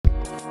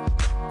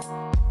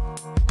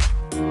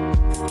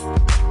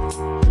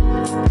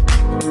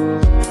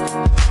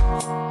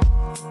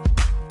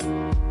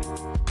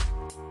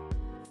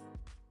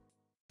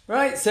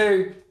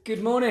so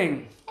good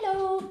morning.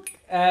 Hello.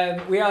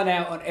 We are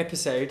now on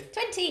episode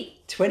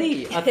 20.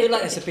 20. I feel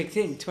like that's a big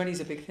thing. 20 is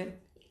a big thing.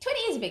 20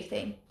 is a big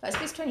thing. But I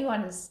suppose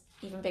 21 is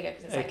even bigger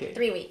because it's like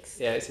 3 weeks.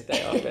 Yeah, it's a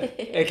day after.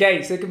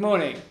 Okay, so good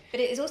morning. But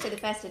it is also the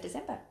 1st of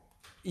December.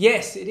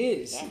 Yes, it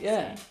is.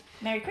 Yeah. So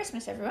Merry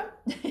Christmas, everyone.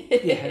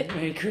 Yeah,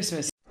 Merry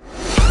Christmas.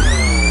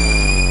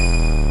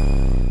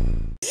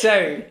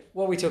 So,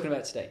 what are we talking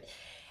about today?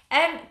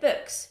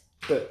 Books.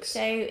 Books.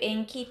 So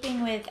in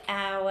keeping with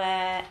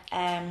our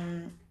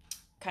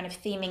kind of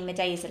theming the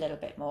days a little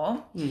bit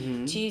more,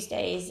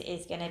 Tuesdays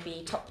is going to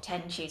be Top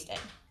 10 Tuesday.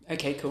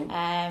 Okay, cool.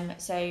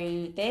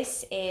 So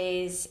this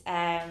is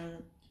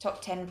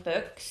top 10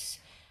 books,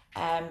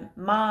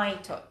 my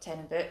top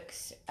 10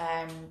 books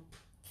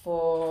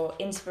for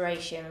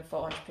inspiration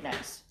for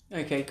entrepreneurs.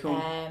 Okay,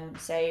 cool.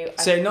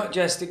 So not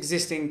just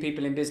existing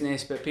people in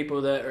business, but people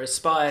that are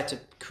aspire to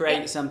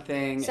create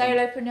something.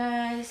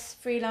 Solopreneurs,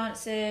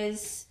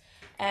 freelancers,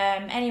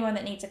 anyone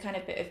that needs a kind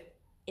of bit of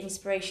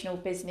inspirational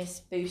business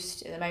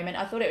boost at the moment.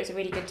 I thought it was a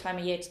really good time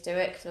of year to do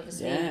it because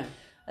obviously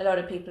a lot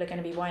of people are going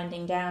to be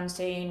winding down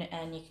soon,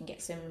 and you can get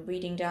some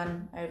reading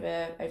done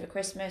over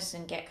Christmas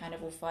and get kind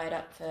of all fired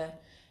up for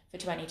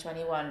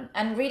 2021.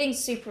 And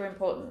reading's super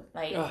important.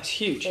 Like, it's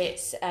huge.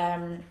 It's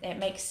it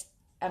makes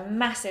a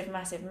massive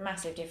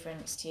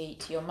difference to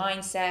your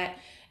mindset.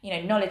 You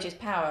know, knowledge is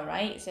power,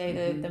 right? So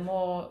the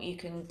more you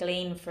can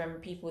glean from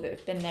people that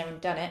have been there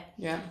and done it,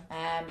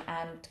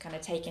 and kind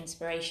of take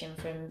inspiration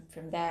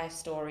from their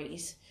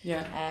stories,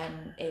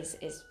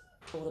 is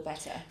all the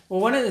better. Well,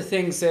 one of the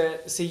things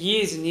that, so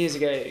years and years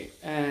ago,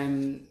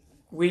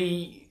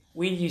 we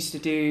used to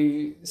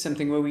do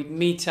something where we'd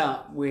meet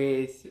up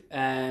with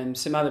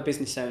some other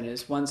business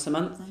owners once a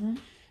month.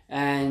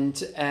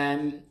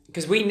 And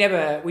because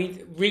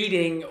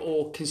reading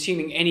or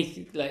consuming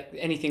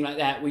anything like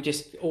that, we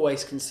just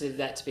always considered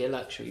that to be a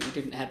luxury. We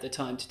didn't have the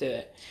time to do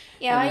it.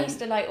 Yeah, I used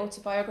to like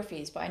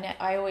autobiographies, but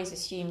I always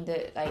assumed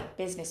that like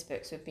business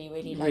books would be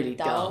really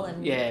dull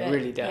and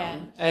really dull. Yeah.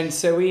 And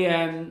so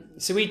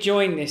we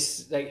joined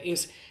this,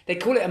 they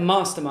call it a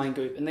mastermind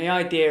group, and the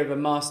idea of a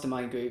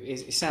mastermind group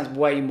is, it sounds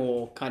way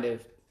more kind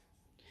of,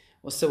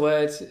 what's the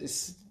word?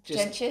 It's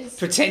just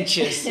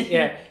pretentious,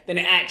 than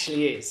it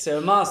actually is. So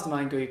a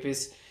mastermind group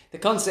is, the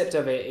concept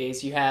of it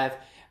is you have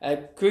a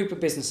group of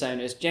business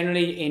owners,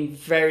 generally in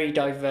very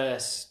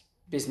diverse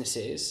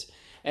businesses,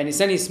 and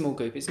it's only a small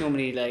group. It's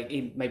normally like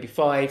maybe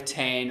 5,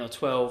 10 or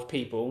 12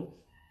 people,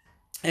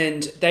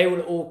 and they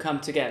will all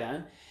come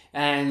together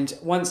and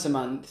once a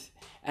month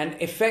and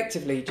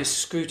effectively just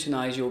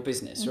scrutinize your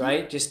business,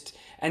 right?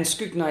 And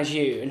scrutinise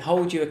you and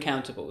hold you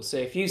accountable. So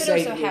if you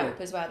say, also help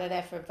as well. They're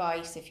there for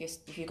advice if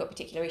you've got a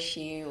particular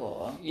issue,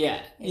 or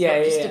it's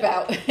not just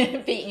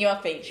about beating you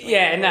up each week.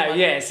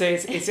 So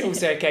it's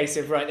also a case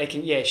of, right, they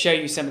can show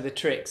you some of the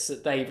tricks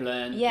that they've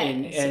learned,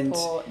 and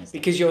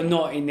because you're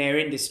not in their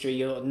industry,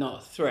 you're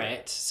not a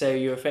threat. So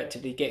you're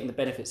effectively getting the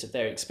benefits of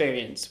their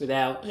experience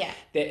without.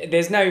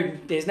 There's no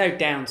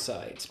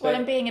downsides. Well,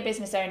 and being a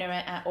business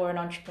owner or an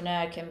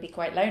entrepreneur can be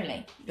quite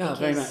lonely. Oh,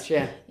 very much,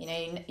 yeah. You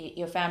know,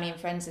 your family and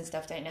friends and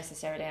stuff don't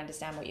necessarily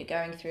understand what you're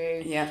going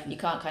through. You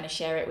can't kind of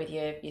share it with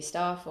your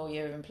staff or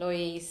your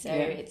employees, so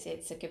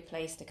it's a good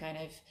place to kind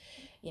of,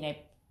 you know,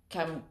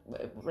 come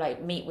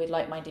meet with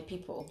like-minded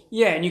people.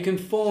 And you can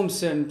form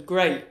some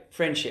great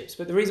friendships.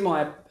 But the reason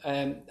why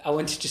I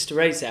wanted just to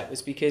raise that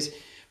was because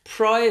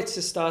prior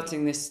to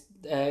starting this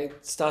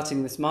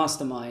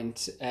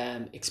mastermind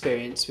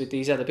experience with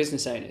these other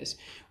business owners,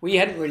 we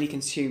hadn't really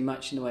consumed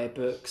much in the way of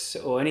books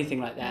or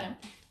anything like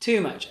that. Too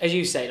much, as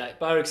you say,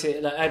 like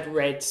I'd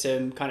read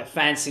some kind of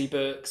fancy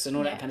books and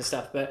all that kind of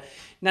stuff, but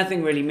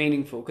nothing really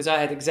meaningful, because I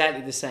had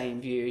exactly the same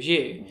view as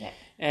you.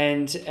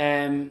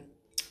 And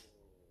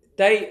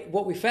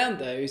what we found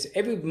though is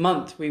every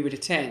month we would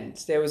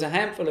attend, there was a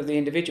handful of the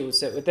individuals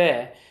that were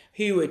there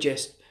who were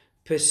just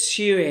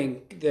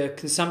pursuing the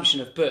consumption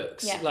of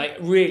books like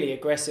really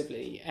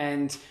aggressively.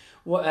 And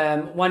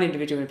one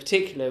individual in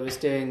particular was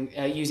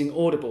using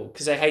Audible,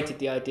 because they hated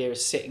the idea of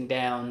sitting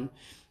down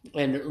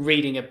and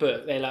reading a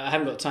book. They're like, I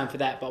haven't got time for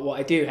that, but what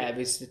I do have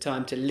is the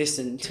time to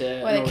listen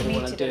to an Audible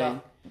while I'm doing. A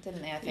lot,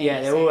 didn't they? I think.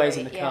 They're always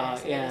in the car.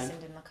 So they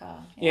listened in the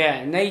car.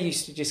 And they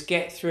used to just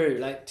get through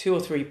like 2 or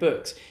 3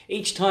 books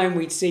each time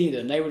we'd see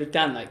them. They would have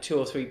done like 2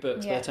 or 3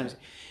 books by the time.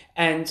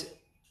 And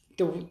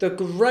the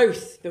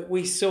growth that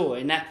we saw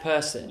in that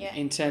person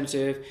in terms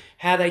of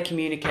how they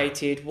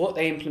communicated, what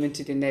they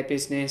implemented in their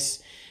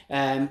business,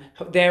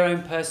 their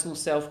own personal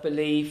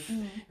self-belief,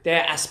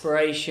 their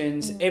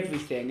aspirations,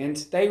 everything. And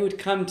they would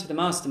come to the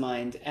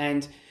mastermind,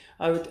 and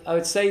I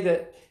would say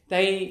that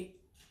they,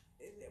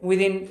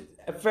 within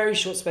a very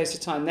short space of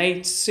time,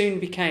 they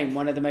soon became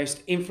one of the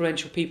most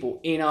influential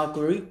people in our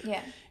group.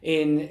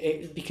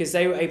 Because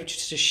they were able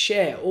to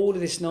share all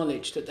of this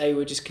knowledge that they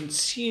were just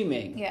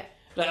consuming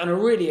like on a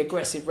really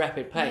aggressive,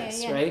 rapid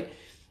pace, right?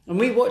 And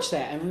we watched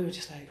that and we were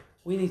just like,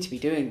 we need to be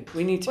doing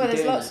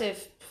there's lots of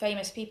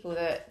famous people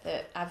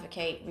that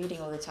advocate reading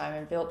all the time,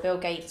 and Bill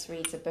Gates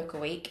reads a book a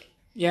week.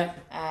 Yeah.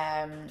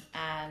 And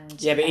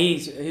but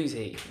who's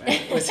he?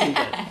 Right? What's he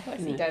done?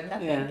 What's he done?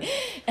 Nothing.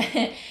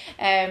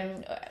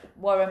 Yeah.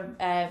 Warren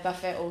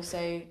Buffett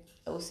also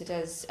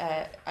does.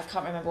 I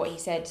can't remember what he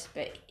said,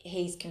 but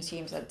he's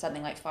consumed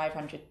something like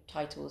 500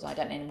 titles. I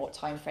don't know in what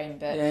time frame,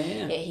 but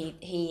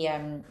he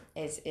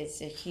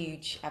is a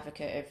huge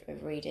advocate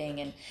of reading,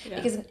 and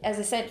because, as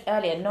I said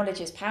earlier,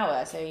 knowledge is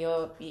power. So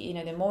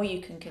the more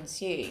you can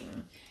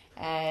consume,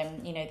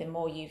 the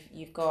more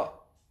you've got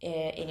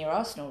in your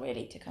arsenal,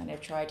 really, to kind of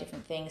try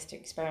different things, to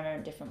experiment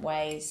in different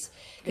ways.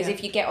 Because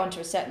if you get onto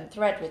a certain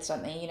thread with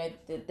something,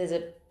 there's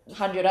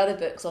 100 other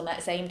books on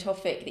that same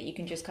topic that you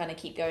can just kind of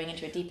keep going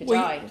into a deeper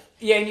dive.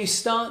 Yeah, and you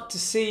start to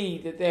see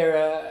that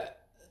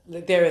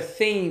there are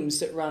themes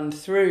that run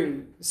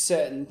through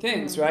certain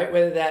things, right?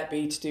 Whether that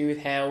be to do with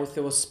health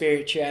or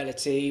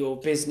spirituality or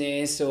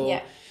business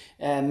or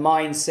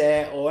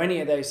mindset or any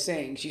of those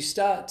things. You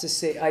start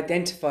to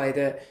identify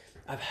that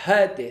I've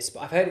heard this,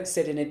 but I've heard it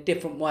said in a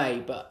different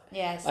way. But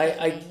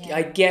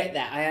I get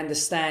that. I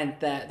understand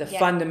that the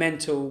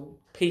fundamental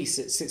piece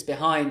that sits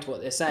behind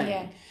what they're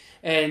saying,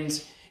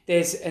 and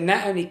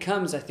that only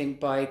comes, I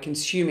think, by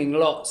consuming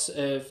lots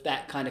of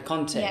that kind of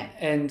content.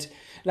 And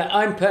like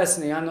I'm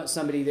not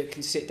somebody that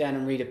can sit down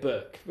and read a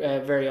book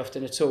very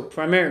often at all.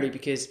 Primarily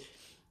because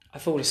I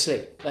fall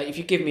asleep. Like if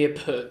you give me a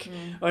book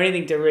or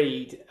anything to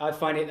read, I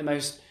find it the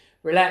most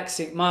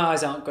relaxing. My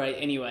eyes aren't great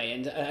anyway,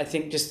 and I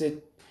think just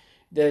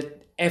the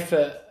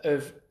effort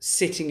of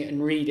sitting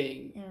and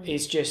reading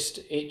is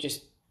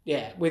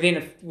within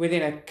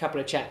a couple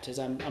of chapters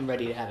I'm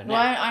ready to have a nap.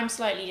 Well, I'm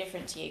slightly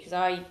different to you because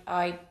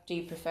I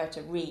do prefer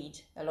to read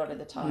a lot of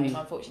the time.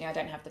 Unfortunately, I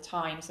don't have the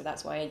time, so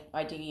that's why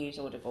I do use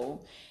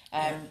Audible.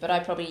 But I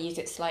probably use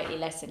it slightly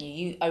less than you.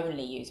 You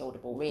only use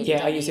Audible, really.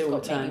 Yeah, I use it all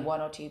the time. Maybe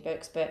 1 or 2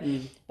 books, but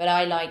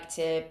I like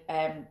to.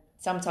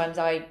 Sometimes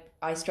I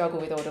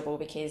struggle with Audible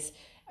because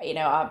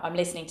I'm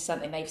listening to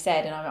something they've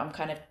said and I'm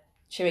kind of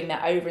chewing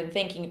that over and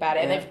thinking about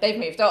it, and they've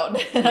moved on,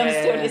 and I'm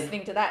still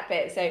listening to that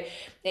bit. So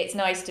it's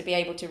nice to be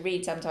able to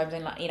read sometimes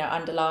and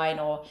underline,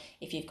 or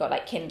if you've got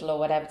like Kindle or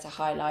whatever, to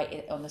highlight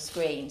it on the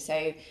screen.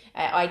 So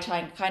I try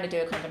and kind of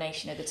do a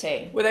combination of the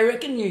two. Well, they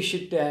reckon you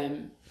should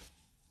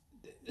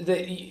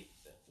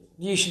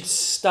you should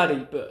study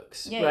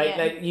books, right? Yeah.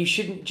 Like you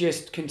shouldn't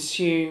just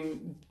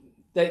consume.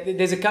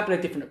 There's a couple of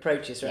different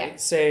approaches, right?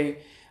 So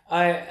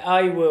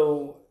I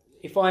will.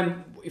 If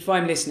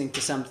I'm listening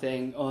to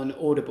something on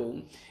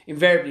Audible,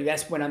 invariably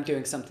that's when I'm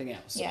doing something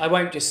else. Yeah. I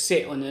won't just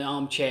sit on an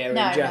armchair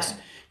and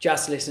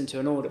just listen to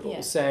an Audible.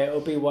 Yeah. So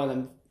it'll be while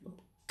I'm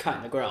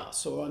cutting the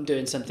grass or I'm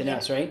doing something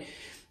else, right?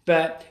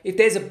 But if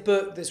there's a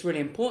book that's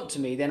really important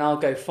to me, then I'll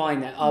go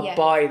find that. I'll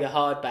buy the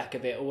hardback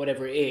of it or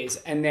whatever it is,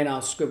 and then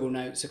I'll scribble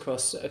notes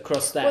across that.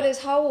 Well, there's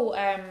whole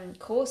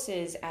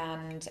courses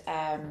and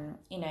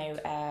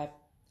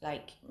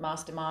like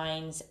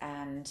masterminds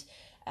and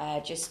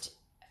just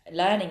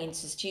learning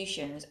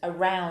institutions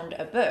around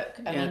a book.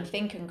 I mean,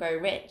 Think and Grow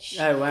Rich.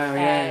 Oh wow!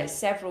 Yeah.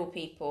 Several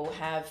people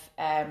have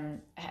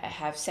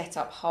set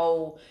up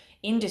whole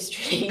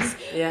industries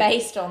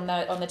based on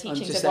the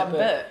teachings of one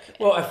book.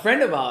 Well, a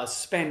friend of ours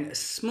spent a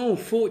small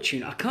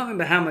fortune. I can't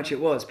remember how much it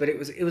was, but it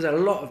was a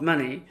lot of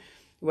money.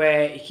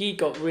 Where he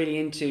got really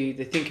into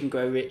the Think and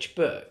Grow Rich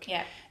book.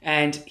 Yeah.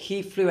 And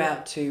he flew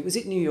out to, was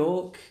it New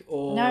York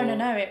or? No.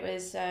 It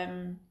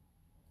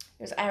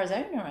was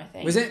Arizona, I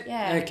think. Was it?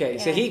 Yeah. Okay,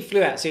 so he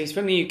flew out. So he's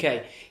from the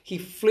UK. He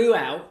flew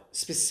out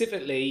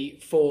specifically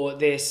for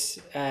this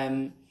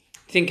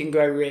Think and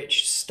Grow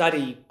Rich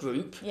study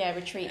group. Yeah,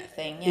 retreat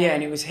thing. Yeah,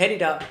 and it was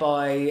headed up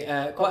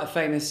by quite a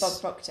famous...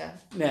 Bob Proctor.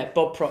 Yeah,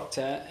 Bob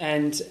Proctor.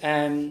 And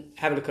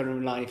have a look on him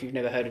online if you've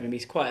never heard of him.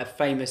 He's quite a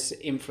famous,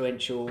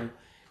 influential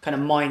kind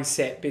of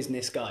mindset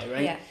business guy,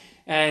 right?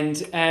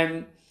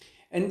 Yeah.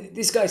 And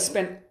this guy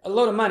spent a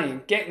lot of money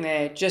getting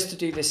there just to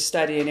do this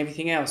study and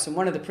everything else. And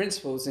one of the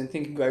principles in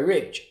Think and Grow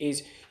Rich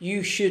is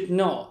you should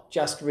not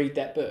just read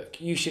that book.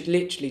 You should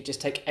literally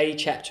just take a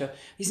chapter.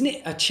 Isn't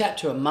it a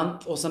chapter a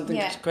month or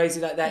something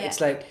crazy like that? Yeah. It's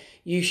like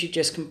you should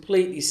just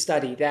completely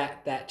study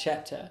that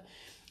chapter.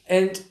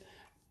 And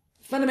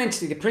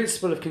fundamentally, the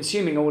principle of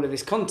consuming all of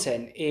this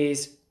content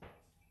is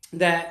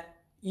that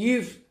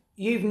you've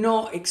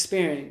not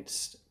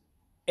experienced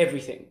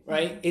everything,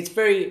 right? It's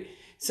very...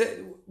 So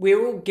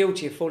we're all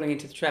guilty of falling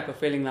into the trap of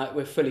feeling like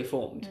we're fully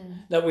formed,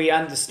 that we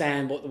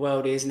understand what the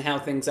world is and how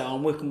things are,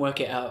 and we can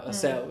work it out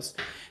ourselves.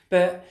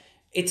 But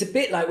it's a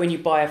bit like when you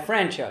buy a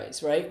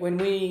franchise, right? When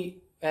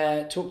we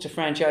talk to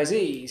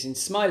franchisees in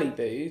Smiley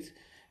Booth,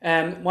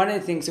 one of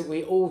the things that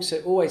we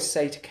also always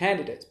say to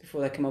candidates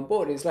before they come on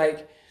board is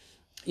like,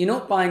 you're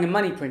not buying a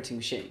money printing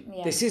machine.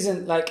 Yeah. This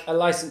isn't like a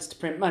license to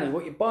print money.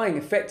 What you're buying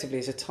effectively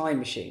is a time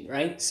machine,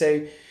 right?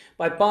 So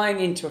by buying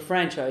into a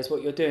franchise,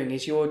 what you're doing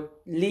is you're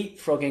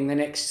leapfrogging the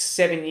next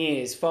 7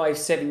 years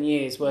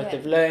worth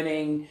of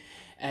learning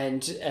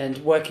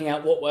and working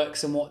out what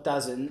works and what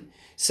doesn't,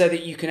 so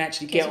that you can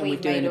actually get on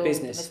with doing a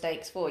business.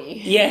 Mistakes for you.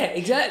 Yeah,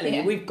 exactly.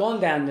 Yeah. We've gone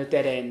down the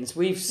dead ends.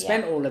 We've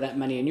spent all of that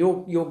money, and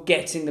you're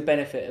getting the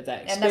benefit of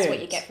that experience. And that's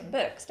what you get from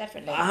books,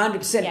 definitely.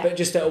 100%, but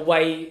just at a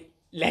way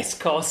less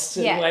costs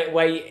and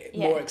way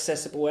more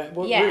accessible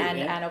route,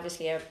 and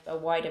obviously a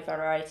wider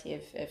variety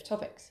of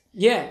topics.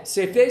 Yeah,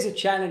 so if there's a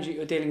challenge that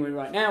you're dealing with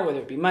right now, whether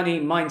it be money,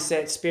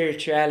 mindset,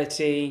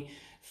 spirituality,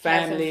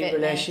 family,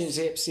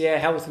 relationships,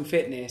 health and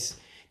fitness,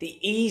 the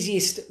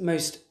easiest,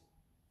 most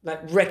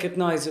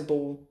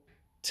recognizable,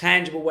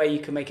 tangible way you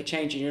can make a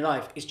change in your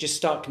life is just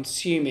start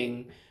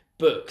consuming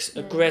books,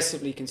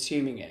 aggressively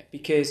consuming it,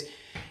 because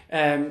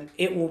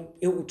it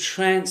will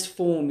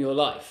transform your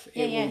life.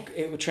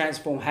 It will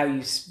transform how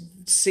you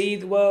see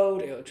the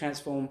world. It will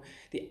transform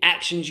the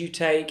actions you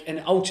take,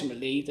 and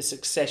ultimately the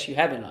success you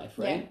have in life.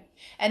 Right.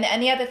 Yeah.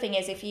 And the other thing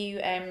is, if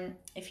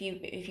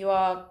you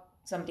are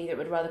somebody that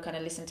would rather kind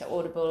of listen to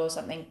Audible or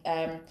something,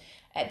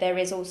 there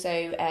is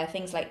also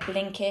things like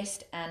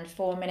Blinkist and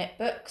 4-minute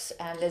books,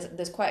 and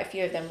there's quite a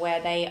few of them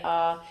where they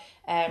are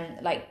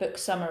like book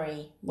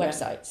summary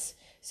websites.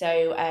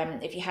 So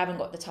if you haven't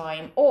got the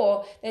time,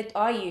 or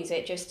I use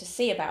it just to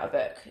see about a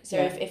book. So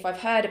if I've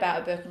heard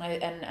about a book and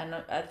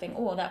I think,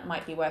 oh, that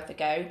might be worth a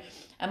go,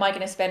 am I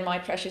going to spend my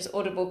precious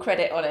Audible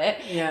credit on it?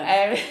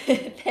 Yeah.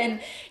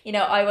 Then,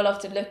 I will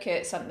often look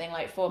at something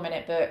like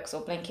 4-minute books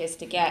or Blinkist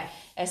to get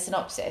a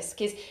synopsis,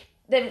 because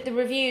the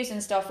reviews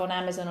and stuff on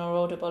Amazon or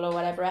Audible or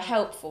whatever are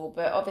helpful,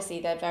 but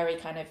obviously they're very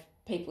kind of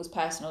people's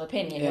personal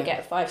opinion. You'll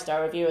get a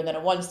 5-star review and then a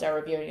 1-star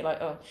review and you're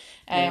like, oh.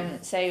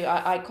 So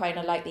I kind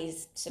of like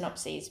these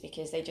synopses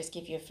because they just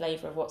give you a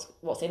flavour of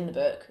what's in the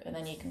book, and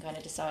then you can kind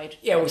of decide.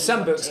 Yeah, well,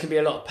 some books can be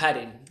a lot of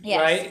padding,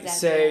 right? Exactly,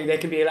 so there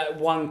can be like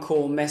one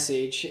core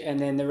message, and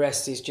then the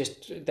rest is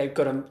just they've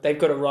got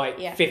to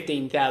write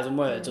 15,000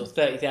 words or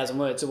 30,000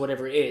 words or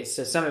whatever it is.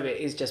 So some of it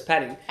is just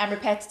padding and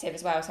repetitive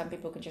as well. Some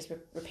people can just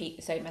repeat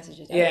the same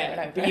messages.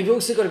 But you've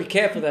also got to be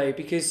careful though,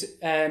 because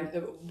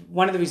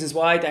one of the reasons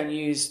why I don't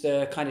use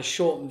the kind of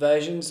shortened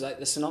versions, like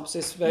the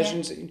synopsis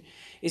versions,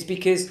 is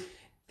because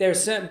there are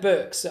certain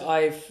books that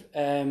I've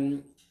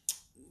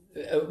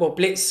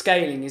Blitz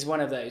Scaling is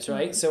one of those,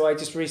 right? Mm-hmm. So I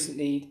just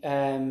recently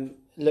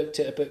looked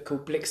at a book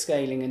called Blitz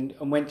Scaling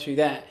and went through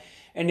that,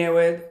 and there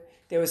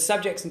were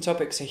subjects and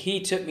topics that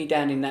he took me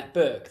down in that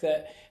book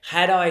that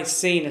had I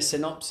seen a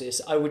synopsis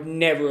I would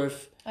never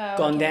have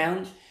gone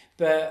down,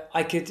 but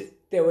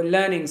there were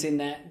learnings in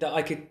that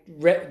I could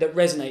that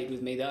resonated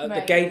with me,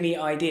 that gave me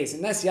ideas.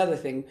 And that's the other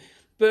thing,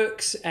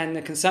 books and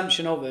the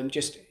consumption of them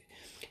just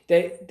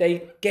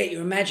they get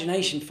your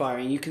imagination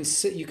firing. You can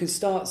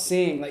start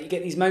seeing, like, you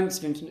get these moments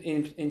of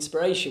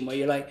inspiration where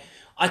you're like,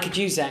 I could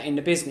use that in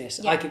the business.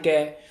 I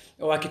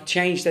could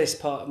change this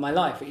part of my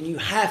life. And you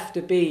have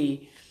to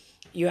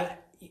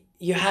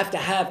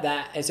have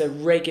that as a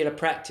regular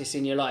practice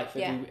in your life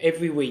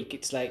every week.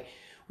 It's like,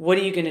 what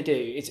are you going to do?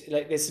 It's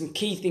like, there's some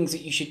key things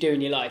that you should do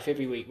in your life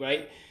every week,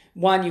 right?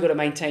 1, you've got to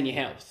maintain your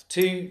health.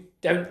 2,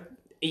 don't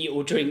eat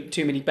or drink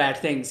too many bad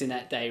things in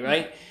that day,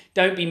 right?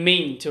 Don't be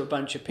mean to a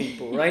bunch of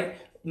people, right?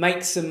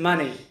 Make some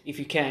money if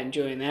you can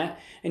during that.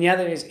 And the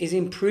other is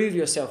improve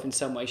yourself in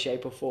some way,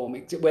 shape or form,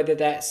 whether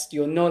that's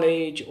your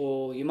knowledge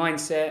or your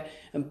mindset,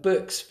 and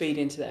books feed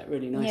into that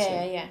really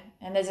nicely. Yeah.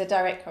 And there's a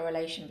direct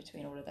correlation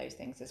between all of those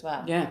things as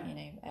well. Yeah.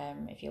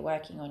 If you're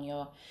working on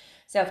your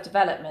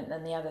self-development,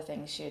 then the other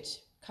things should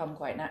come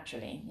quite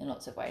naturally in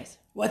lots of ways.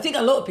 Well, I think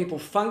a lot of people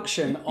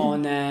function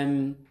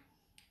on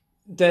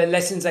the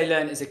lessons they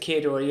learned as a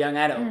kid or a young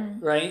adult,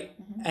 right?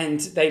 Mm-hmm. And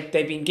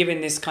they've been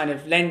given this kind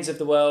of lens of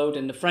the world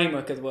and the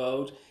framework of the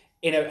world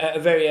at a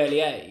very early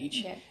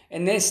age. Yeah.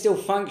 And they're still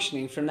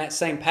functioning from that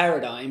same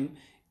paradigm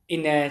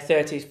in their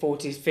 30s,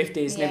 40s,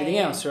 50s and everything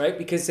else, right?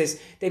 Because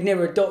they've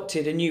never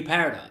adopted a new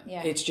paradigm.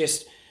 Yeah. It's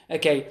just,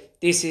 okay,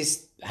 this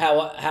is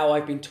how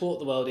I've been taught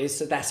the world is,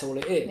 so that's all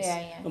it is.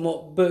 Yeah. And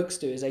what books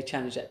do is they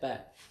challenge that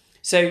back.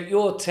 So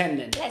you're 10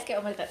 then. Let's get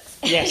on with books.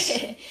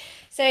 Yes.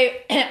 So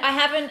I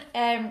haven't,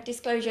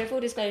 full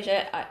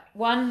disclosure,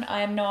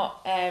 I am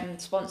not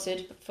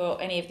sponsored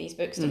for any of these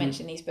books to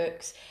mention these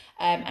books.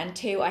 And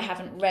 2, I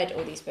haven't read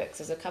all these books.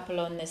 There's a couple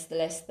on this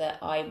list that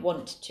I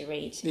want to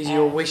read. These are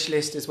your wish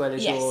list as well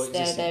as your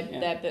existing?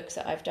 Yes, they're books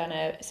that I've done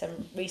some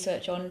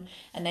research on,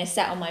 and they're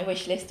sat on my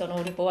wish list on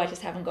Audible. I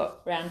just haven't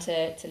got round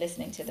to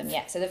listening to them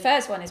yet. So the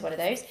first one is one of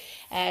those.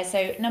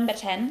 So number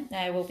 10,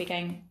 we'll be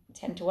going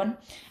 10 to 1,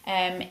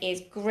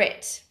 is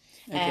Grit.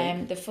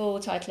 Okay. The full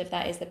title of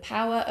that is The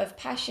Power of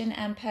Passion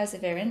and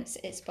Perseverance.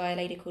 It's by a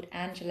lady called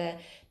Angela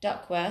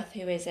Duckworth,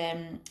 who is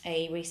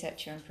a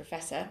researcher and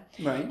professor.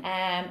 Right.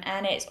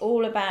 And it's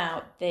all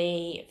about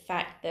the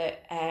fact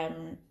that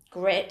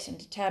grit and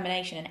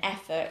determination and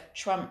effort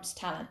trumps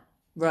talent.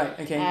 Right,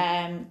 okay.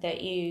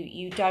 That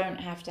you don't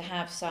have to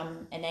have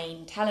some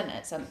inane talent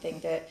at something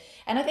that,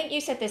 and I think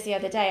you said this the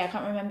other day, I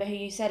can't remember who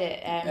you said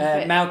it.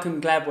 But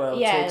Malcolm Gladwell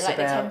talks like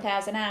about... the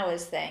 10,000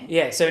 hours thing.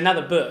 Yeah, so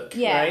another book,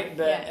 right?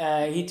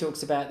 But he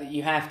talks about that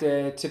you have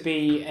to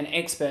be an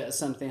expert at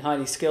something,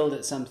 highly skilled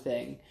at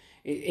something.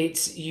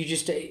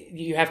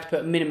 You have to put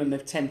a minimum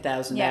of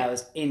 10,000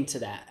 hours into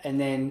that, and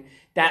then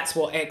that's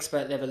what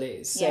expert level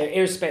is. So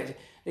irrespective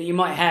that you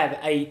might have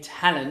a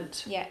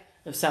talent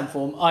of some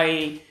form,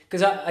 i.e.,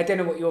 because I don't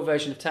know what your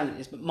version of talent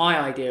is, but my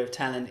idea of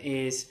talent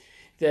is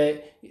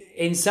that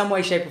in some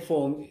way, shape or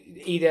form,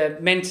 either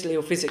mentally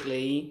or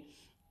physically,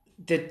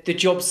 the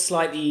job's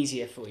slightly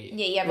easier for you.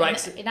 Yeah, you have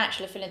right? a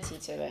natural affinity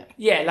to it.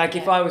 Yeah, like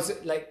if I was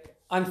like,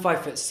 I'm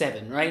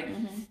 5'7", right?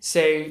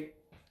 So you're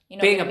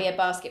not going to be a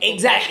basketball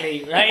exactly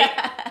player. Right.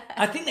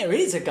 I think there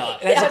is a guy.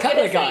 There's a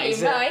couple of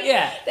guys.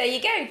 Yeah. There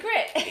you go,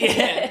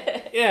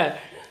 grit. Yeah.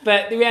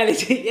 But the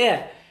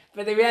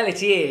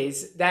reality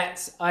is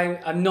that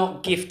I'm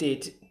not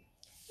gifted.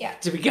 Yeah.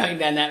 To be going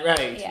down that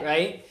road,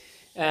 right?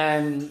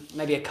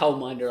 Maybe a coal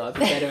miner I'd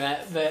be better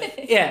at,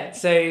 but yeah.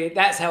 So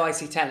that's how I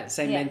see talent,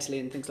 same mentally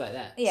and things like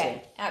that. Yeah,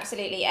 so.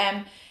 Absolutely.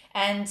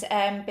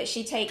 But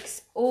she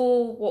takes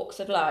all walks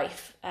of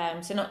life,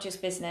 so not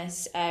just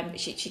business.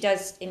 She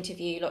does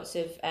interview lots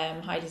of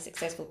highly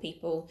successful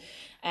people,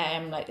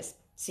 like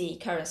the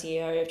current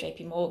CEO of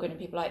JP Morgan and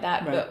people like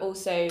that. Right. But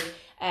also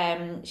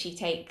she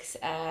takes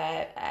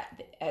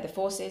the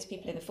forces,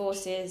 people in the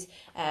forces,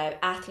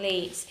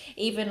 athletes,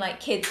 even like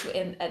kids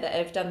that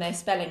have done their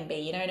spelling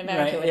bee. You know, in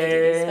America when they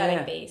do the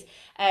spelling bees.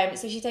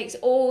 So she takes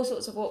all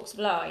sorts of walks of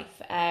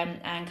life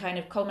and kind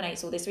of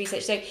culminates all this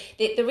research. So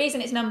the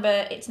reason it's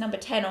number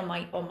 10 on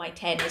my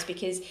 10 is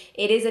because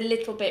it is a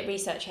little bit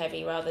research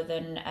heavy rather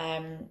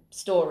than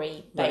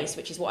story based,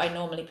 which is what I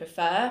normally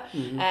prefer.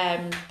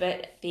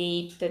 But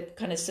the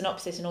kind of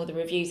synopsis and all the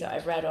reviews that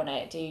I've read on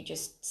it do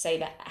just say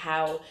that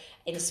how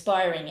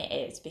inspiring it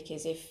is,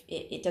 because if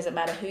it doesn't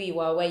matter who you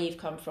are, where you've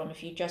come from,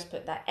 if you just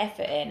put that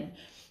effort in,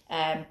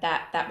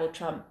 that will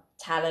trump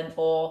talent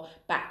or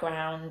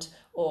background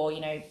or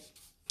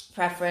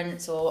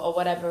preference or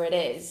whatever it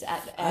is.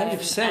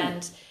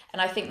 100%.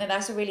 And I think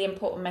that's a really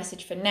important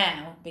message for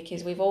now,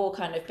 because we've all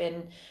kind of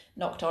been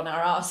knocked on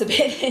our arse a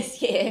bit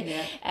this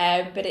year.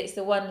 But it's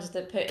the ones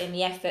that put in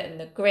the effort and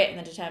the grit and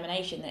the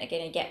determination that are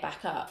going to get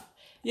back up.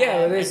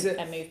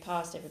 And move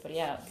past everybody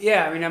else.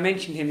 Yeah, I mean, I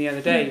mentioned him the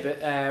other day,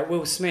 but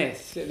Will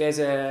Smith, there's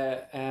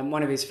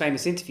one of his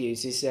famous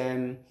interviews is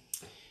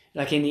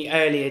like in the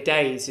earlier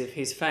days of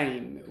his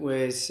fame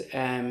was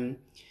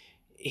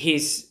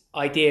his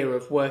idea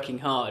of working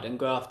hard and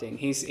grafting.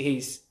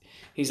 He's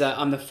like,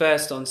 I'm the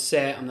first on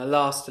set, I'm the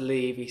last to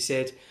leave. He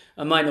said,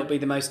 I might not be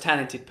the most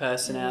talented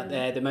person out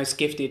there, the most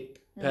gifted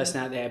person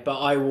out there, but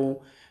I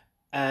will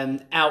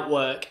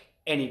outwork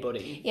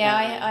anybody.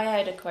 Yeah, I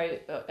heard a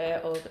quote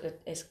or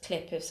this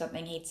clip of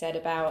something he'd said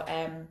about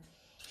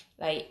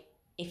like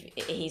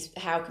if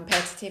how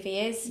competitive he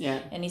is. Yeah.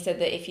 And he said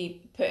that if you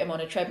put him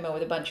on a treadmill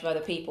with a bunch of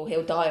other people,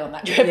 he'll die on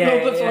that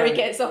treadmill before he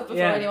gets off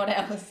before anyone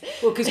else.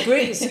 Well, because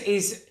grit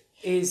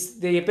is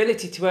the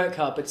ability to work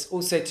hard, but it's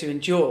also to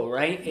endure,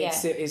 right?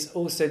 It's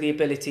also the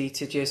ability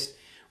to just,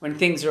 when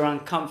things are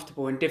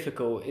uncomfortable and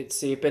difficult, it's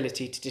the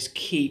ability to just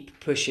keep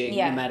pushing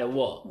no matter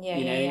what.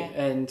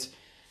 And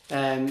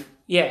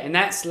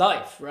that's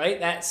life, right?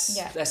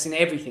 That's in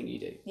everything you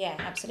do. Yeah,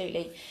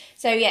 absolutely.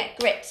 So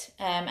Grit,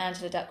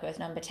 Angela Duckworth,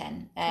 number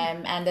 10.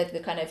 And the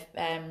kind of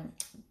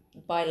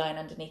byline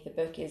underneath the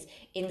book is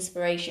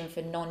inspiration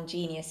for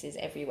non-geniuses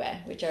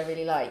everywhere, which I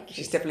really like.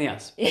 She's definitely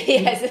us.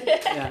 Yes.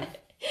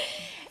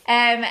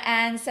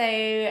 And so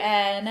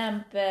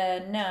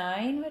number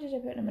 9, where did I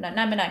put number 9?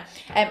 Number 9.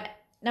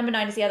 Number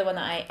 9 is the other one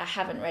that I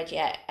haven't read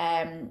yet,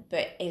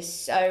 but is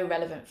so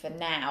relevant for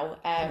now.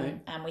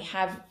 And we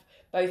have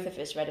both of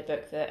us read a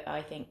book that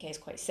I think is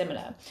quite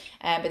similar.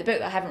 But the book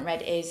that I haven't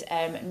read is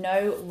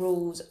No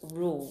Rules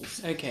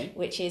Rules,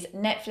 which is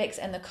Netflix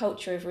and the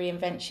Culture of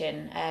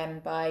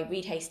Reinvention by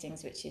Reed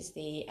Hastings, which is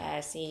the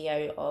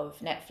CEO of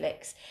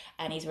Netflix.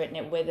 And he's written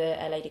it with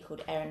a lady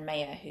called Erin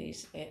Mayer,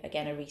 who's,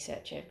 again, a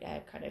researcher,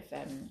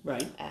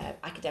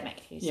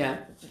 academic, who's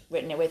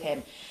written it with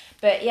him.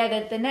 But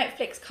the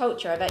Netflix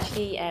culture, I've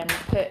actually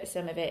put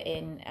some of it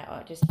in,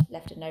 I just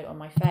left a note on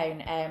my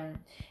phone.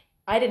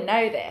 I didn't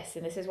know this,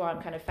 and this is why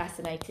I'm kind of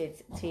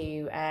fascinated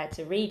to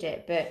read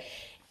it. But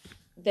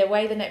the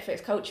way the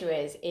Netflix culture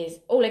is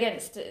all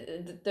against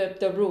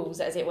the rules,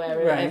 as it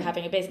were, of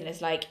having a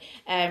business. Like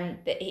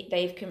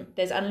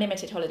there's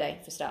unlimited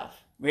holiday for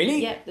staff.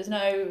 Really? Yeah, there's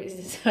no...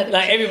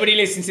 like, everybody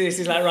listening to this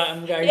is like, right,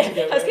 I'm going to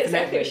go I was going to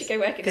say, we should go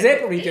work. Because they're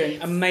probably doing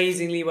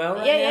amazingly well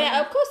right now. Yeah,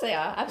 of course they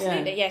are.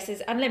 Absolutely, yes.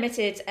 There's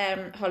unlimited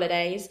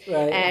holidays.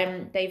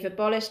 Right. They've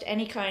abolished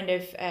any kind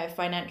of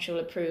financial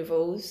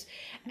approvals.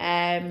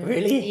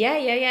 Really?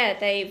 Yeah.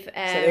 They've... so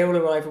they all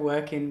arrive at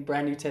work in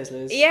brand new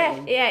Teslas.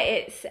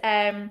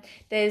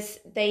 It's...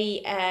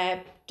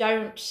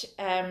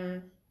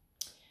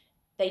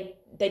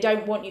 They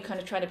don't want you kind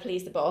of trying to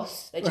please the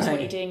boss. They just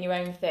want you doing your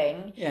own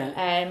thing.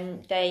 Yeah.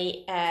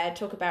 They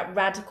talk about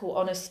radical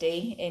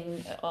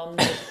honesty on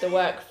the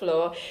work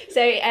floor.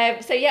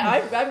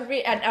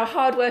 And our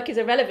hard work is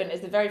irrelevant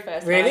is the very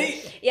first line.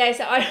 Really? Yeah.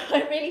 So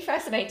I'm really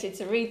fascinated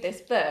to read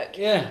this book.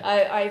 Yeah.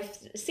 I've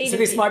seen. So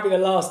this might be the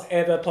last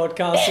ever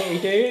podcast that we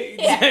do.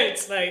 Yeah. So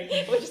it's like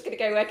we're just going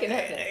to go work in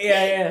Netflix.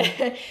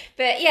 Yeah.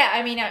 But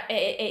I mean,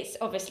 it's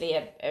obviously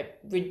a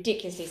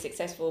ridiculously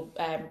successful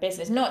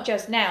business. Not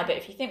just now, but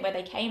if you think where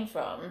they came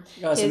from.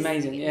 That's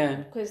amazing,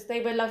 because they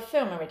were Love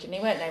Film originally,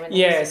 weren't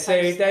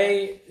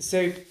they?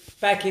 So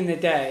back in the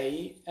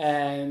day,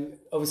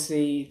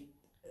 obviously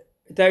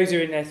those who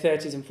are in their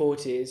 30s and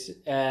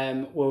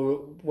 40s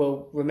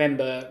will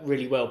remember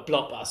really well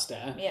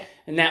Blockbuster. Yeah.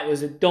 And that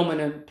was a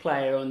dominant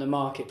player on the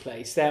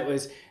marketplace. That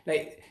was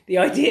like the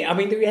idea. I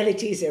mean, the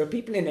reality is there are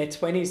people in their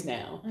 20s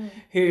now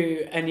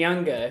and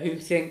younger who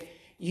think,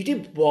 you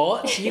did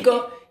what?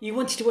 You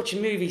wanted to watch a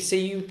movie, so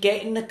you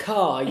get in the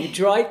car, you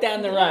drive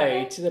down the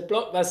road to the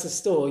Blockbuster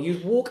store,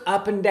 you walk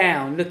up and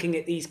down looking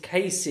at these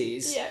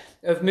cases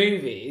of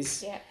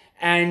movies,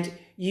 and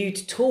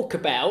you'd talk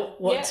about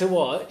what to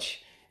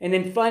watch, and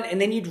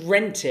then you'd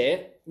rent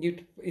it.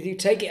 You'd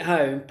take it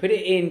home, put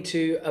it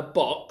into a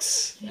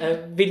box,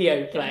 a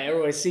video player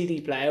or a CD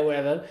player,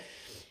 whatever.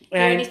 Or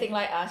anything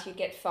like us, you'd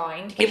get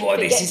fined. Well,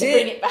 this is it.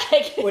 Bring it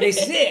back. Well,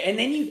 this is it. And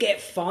then you get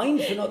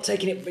fined for not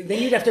taking it.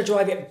 Then you'd have to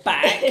drive it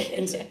back.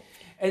 And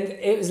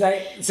it was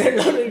like, so a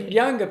lot of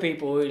younger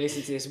people who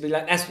listen to this would be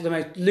like, that's the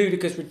most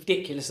ludicrous,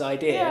 ridiculous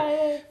idea.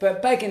 Yeah.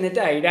 But back in the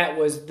day, that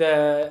was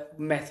the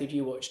method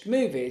you watched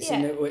movies. Yeah.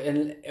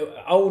 And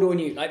old or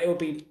new. Like, there would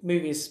be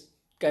movies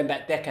going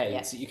back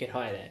decades that you could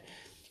hire there.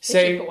 The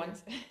cheaper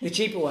ones. The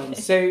cheaper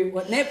ones. So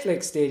what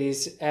Netflix did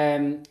is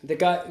the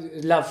guy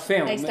Love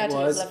Film. They started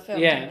with Love Film,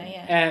 yeah. didn't they?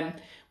 Yeah.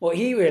 What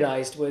he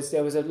realised was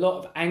there was a lot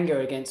of anger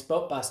against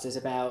Blockbusters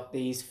about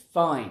these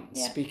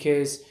fines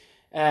because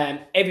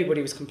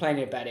everybody was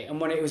complaining about it,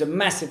 and when it was a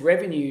massive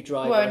revenue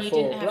driver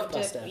for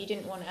Blockbuster. You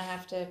didn't want to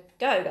have to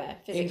go there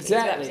physically. Exactly. So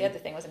that was the other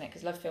thing, wasn't it?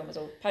 Because Love Film was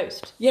all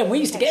post. Yeah, and we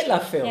used to get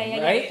Love Film,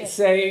 right? Yeah.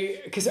 So,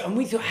 and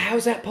we thought,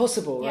 how's that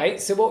possible,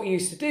 right? So what we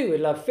used to do with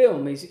Love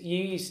Film is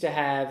you used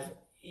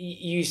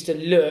to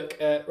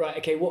look at, right,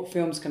 okay, what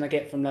films can I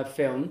get from Love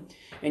Film?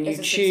 And you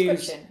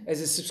choose as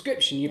a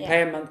subscription. You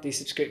pay a monthly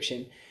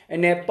subscription.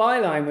 And their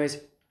byline was,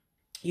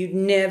 you'd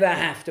never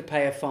have to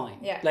pay a fine.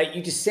 Yeah. Like,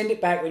 you just send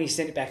it back when you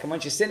send it back. And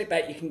once you send it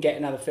back, you can get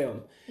another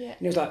film. Yeah.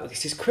 And it was like, well,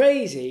 this is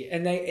crazy.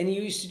 And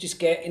you used to just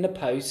get in the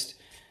post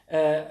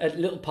a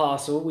little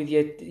parcel with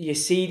your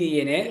CD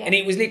in it. Yeah. And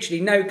it was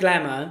literally no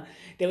glamour.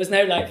 There was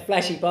no like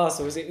flashy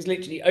parcels. It was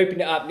literally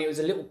opened it up and it was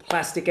a little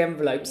plastic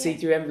envelope,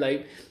 see-through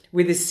envelope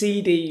with a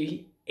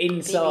CD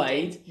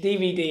inside,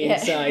 DVD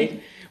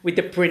inside, with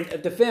the print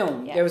of the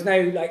film. Yeah. There was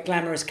no like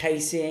glamorous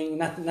casing,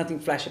 nothing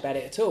flash about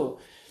it at all.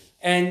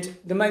 And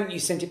the moment you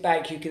sent it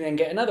back, you can then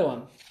get another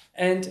one.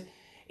 And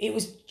it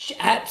was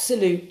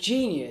absolute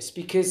genius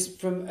because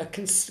from a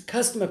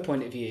customer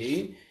point of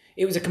view,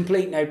 it was a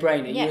complete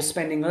no-brainer. Yeah. You were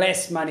spending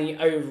less money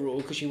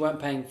overall because you weren't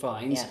paying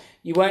fines. Yeah.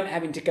 You weren't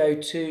having to go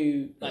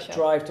to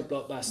drive to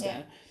Blockbuster.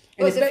 Yeah.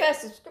 It was the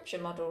first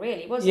subscription model,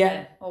 really, wasn't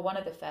it? Or one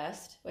of the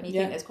first. When you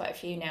think there's quite a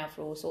few now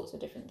for all sorts of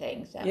different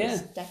things, that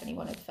was definitely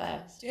one of the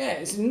first.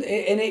 Yeah,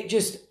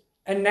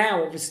 and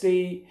now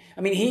obviously,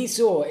 I mean, he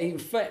saw. In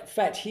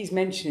fact, he's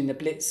mentioned in the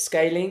Blitz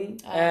scaling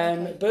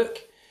book,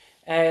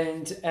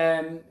 and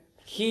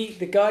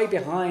the guy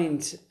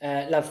behind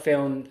Love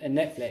Film and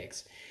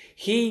Netflix,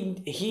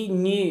 he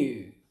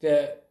knew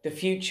that the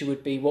future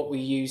would be what we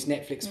use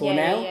Netflix for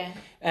now.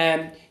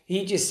 Yeah.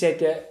 He just said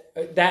that.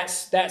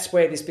 That's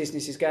where this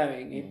business is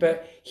going.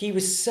 But he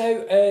was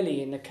so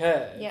early in the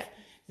curve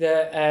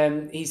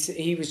that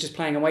he was just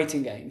playing a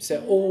waiting game.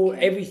 So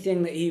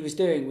everything that he was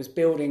doing was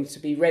building to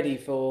be ready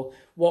for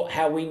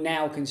how we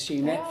now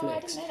consume Netflix. I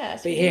didn't know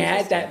that. But he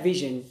had that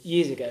vision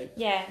years ago.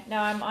 Yeah, no,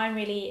 I'm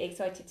really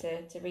excited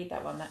to read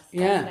that one. That's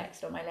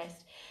next on my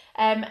list.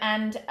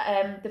 And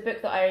the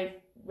book that I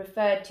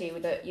referred to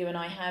that you and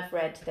I have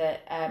read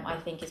that I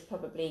think is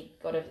probably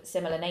got a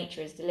similar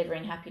nature is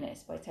Delivering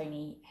Happiness by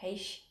Tony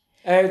Hsieh.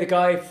 Oh, the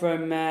guy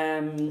from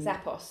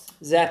Zappos.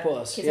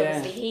 Zappos, because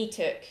obviously he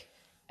took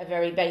a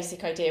very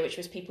basic idea, which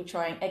was people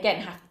trying,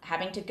 again,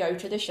 having to go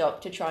to the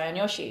shop to try on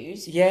your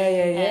shoes. Yeah.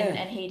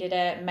 And he did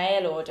a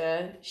mail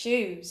order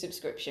shoe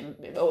subscription,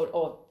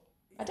 or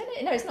I don't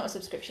know, no, it's not a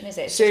subscription, is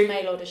it? It's just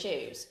mail order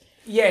shoes.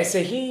 Yeah,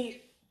 so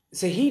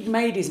he'd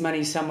made his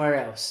money somewhere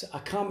else. I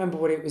can't remember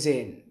what it was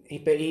in,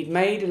 but he'd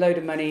made a load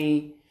of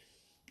money,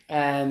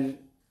 and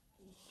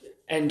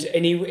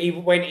he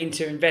went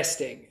into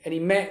investing, and he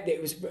met,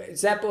 it was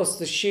Zappos,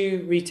 the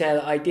shoe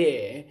retail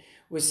idea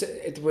was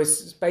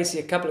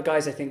basically a couple of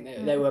guys, I think,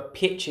 that they were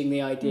pitching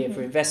the idea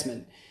for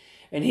investment,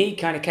 and he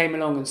kind of came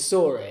along and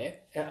saw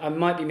it. I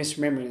might be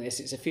misremembering this,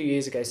 it's a few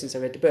years ago since I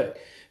read the book,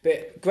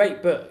 but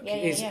great book.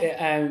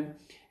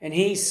 And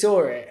he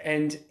saw it,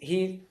 and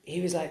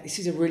he was like, this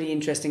is a really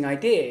interesting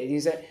idea. And he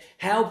was like,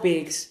 how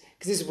big's,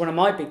 because this is one of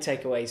my big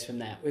takeaways from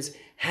that, was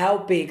how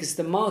big is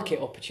the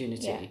market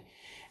opportunity? Yeah.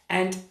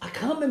 And I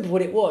can't remember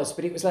what it was,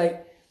 but it was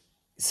like,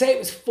 say it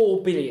was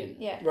 4 billion,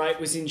 right,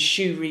 was in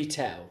shoe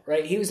retail,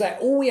 right? He was like,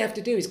 all we have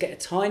to do is get a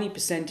tiny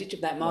percentage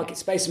of that market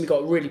space, and we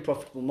got a really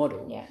profitable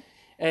model. Yeah.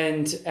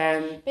 And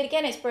but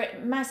again, it's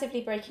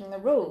massively breaking the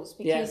rules,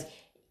 because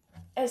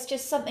it's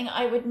just something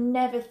I would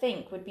never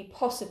think would be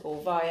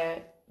possible via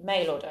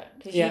mail order,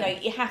 because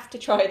you have to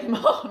try them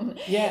on.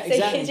 Yeah, so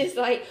exactly. you're just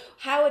like,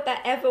 how would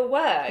that ever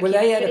work? Well,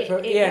 they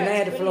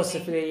had a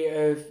philosophy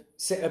of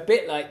a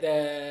bit like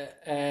the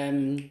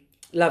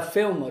Love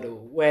Film model,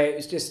 where it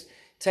was just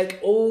take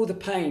all the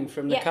pain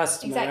from the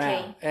customer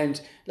out,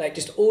 and like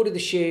just order the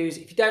shoes.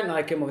 If you don't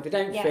like them or they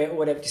don't fit or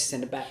whatever, just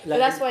send them back. Well,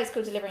 that's why it's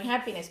called Delivering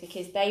Happiness,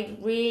 because they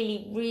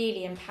really,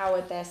 really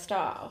empowered their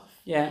staff.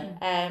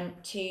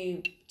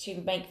 To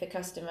make the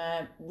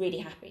customer really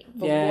happy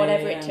for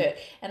whatever it took.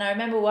 And I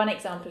remember one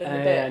example in the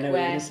book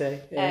where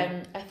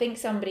I think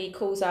somebody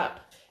calls up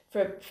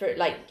for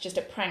like just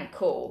a prank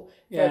call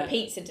for a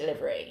pizza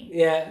delivery.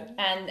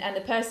 And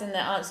the person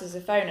that answers the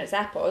phone at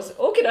Zappos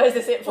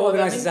organises it for them.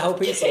 Organises the whole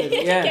pizza.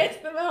 Gets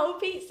them a whole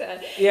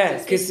pizza. Yeah,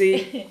 because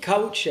the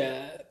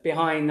culture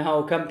behind the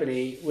whole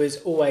company was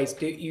always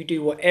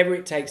do whatever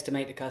it takes to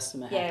make the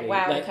customer happy.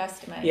 The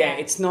customer.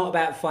 It's not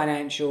about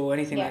financial or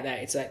anything like that.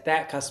 It's like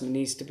that customer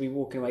needs to be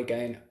walking away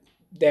going,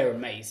 they're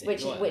amazing.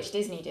 Which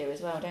Disney do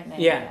as well, don't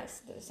they?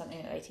 That's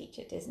something that they teach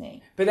at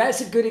Disney. But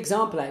that's a good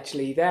example,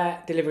 actually.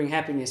 That Delivering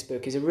Happiness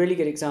book is a really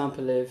good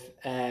example of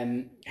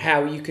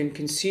how you can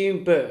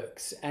consume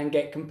books and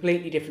get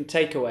completely different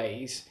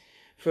takeaways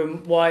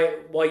from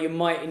why you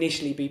might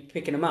initially be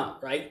picking them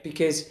up, right?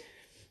 Because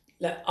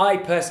I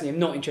personally am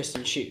not interested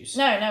in shoes.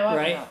 No, I'm not.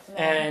 No.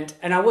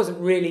 And I wasn't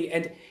really,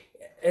 and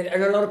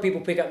a lot of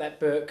people pick up that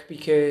book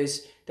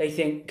because they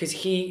think, because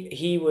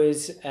he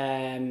was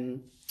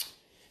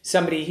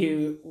somebody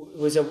who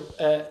was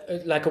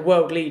like a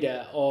world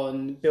leader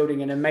on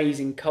building an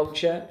amazing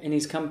culture in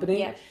his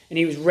company, and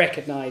he was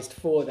recognised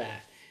for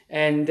that.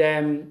 And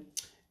and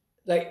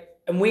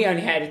we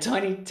only had a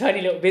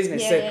tiny little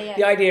business,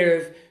 the idea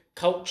of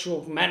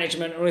cultural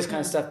management and all this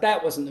kind of stuff,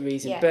 that wasn't the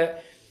reason,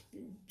 but.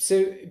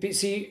 So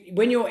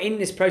when you're in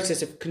this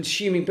process of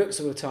consuming books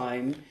all the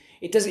time,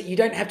 you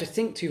don't have to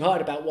think too hard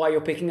about why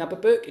you're picking up a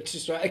book. It's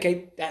just like,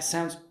 okay, that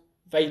sounds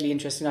vaguely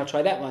interesting, I'll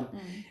try that one.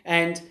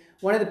 And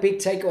one of the big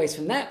takeaways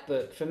from that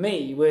book for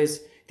me was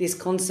this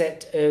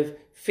concept of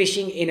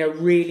fishing in a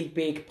really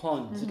big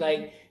pond.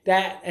 Like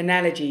that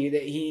analogy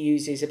that he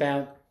uses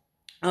about,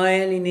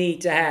 I only need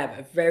to have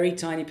a very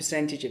tiny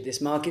percentage of this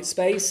market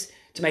space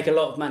to make a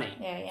lot of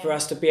money for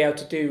us to be able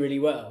to do really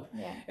well.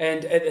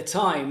 And at the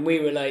time we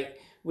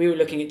were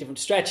looking at different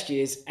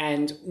strategies,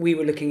 and we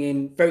were looking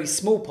in very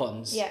small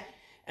ponds.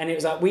 And it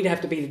was like we'd have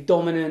to be the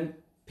dominant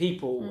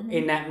people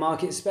in that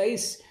market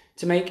space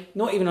to make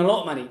not even a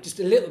lot of money,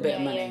 just a little bit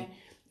of money.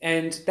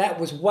 And that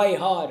was way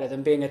harder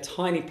than being a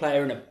tiny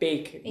player in a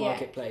big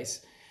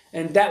marketplace.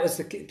 And that's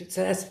the thing,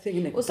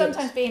 isn't it? Well,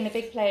 sometimes being the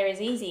big player is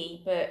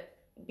easy, but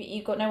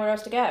you've got nowhere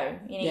else to go.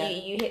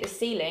 You hit the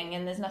ceiling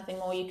and there's nothing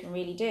more you can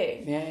really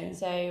do.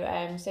 So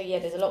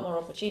there's a lot more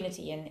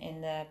opportunity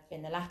in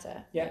the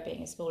latter,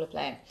 being a smaller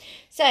player.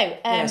 So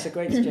that's a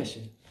great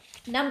suggestion.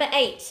 Number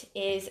 8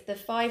 is The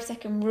 5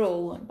 Second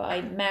Rule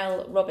by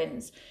Mel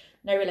Robbins.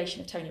 No relation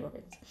of Tony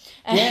Robbins.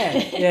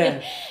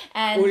 And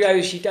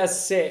although she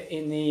does sit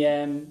in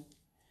the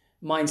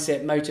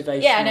mindset,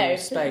 motivational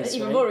space.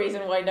 Even more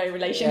reason why no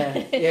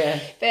relation.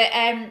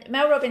 But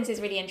Mel Robbins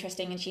is really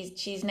interesting, and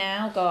she's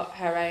now got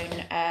her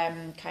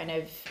own kind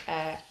of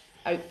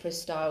Oprah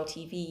style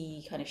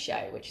TV kind of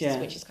show, which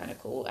is kind of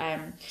cool.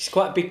 She's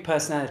quite a big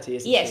personality,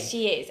 isn't she? Yes,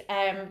 she is.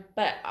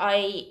 But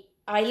I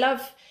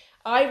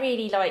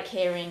really like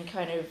hearing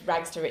kind of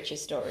rags to riches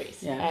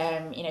stories.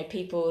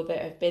 People that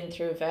have been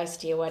through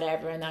adversity or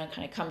whatever, and then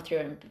kind of come through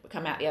and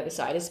come out the other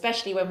side,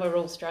 especially when we're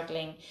all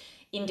struggling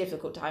in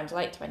difficult times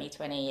like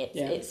 2020.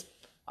 It's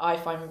I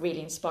find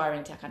really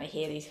inspiring to kind of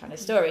hear these kind of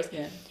stories.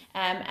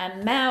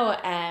 And Mel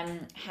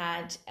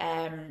had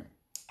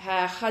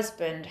her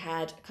husband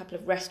had a couple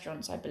of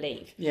restaurants, I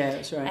believe. Yeah,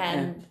 that's right.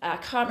 And I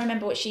can't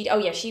remember what she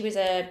was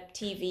a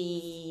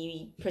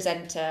TV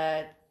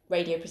presenter,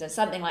 radio presenter,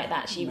 something like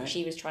that.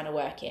 She was trying to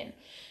work in,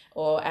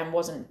 and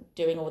wasn't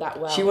doing all that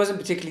well. She wasn't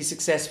particularly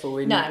successful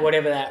in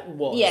whatever that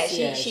was.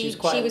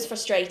 She was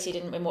frustrated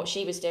in what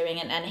she was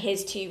doing, and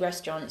his 2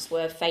 restaurants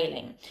were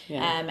failing.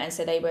 And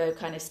so they were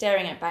kind of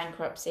staring at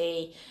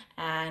bankruptcy,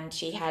 and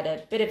she had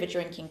a bit of a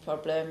drinking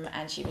problem,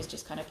 and she was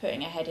just kind of putting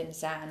her head in the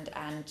sand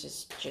and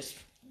just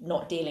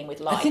not dealing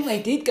with life. I think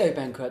they did go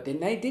bankrupt,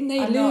 didn't they? Didn't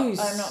they lose?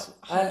 I'm not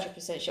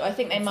 100% sure. I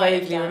think they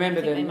might have done. Remember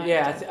them.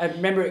 I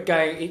remember it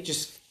going. It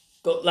just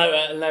got lower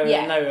and lower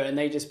and lower, and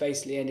they just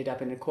basically ended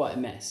up in quite a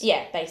mess.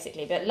 Yeah,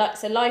 basically. But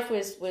so life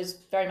was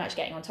very much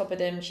getting on top of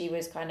them. She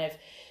was kind of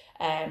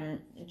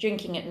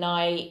drinking at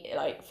night,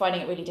 like finding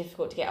it really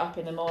difficult to get up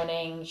in the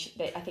morning.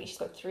 I think she's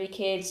got 3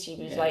 kids. She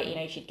was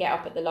she'd get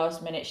up at the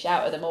last minute,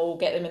 shout at them all,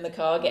 get them in the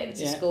car, get them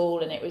to school,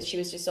 and she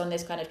was just on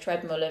this kind of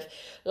treadmill of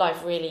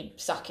life really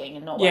sucking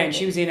and not working. And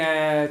she was in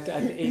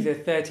either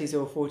 30s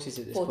or 40s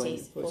at this point.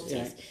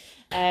 40s.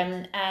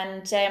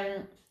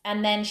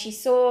 And then she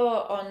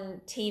saw on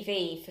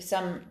TV for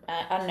some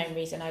unknown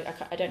reason, I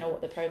don't know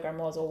what the program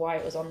was or why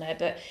it was on there,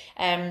 but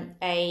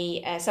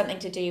something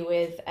to do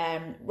with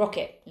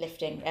rocket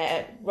lifting,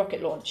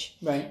 rocket launch.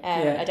 Right.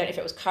 I don't know if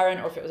it was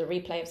current or if it was a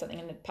replay of something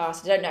in the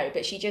past. I don't know,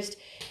 but she just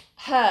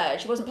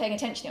heard. She wasn't paying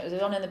attention. It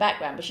was on in the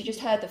background, but she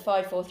just heard the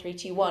 5, 4, 3,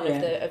 2, 1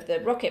 of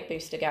the rocket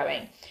booster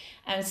going,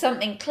 and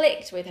something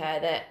clicked with her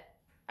that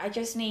I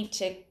just need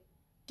to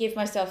give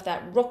myself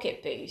that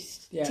rocket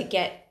boost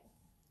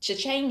to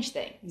change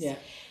things.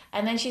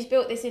 And then she's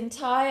built this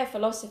entire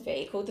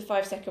philosophy called the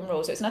 5-second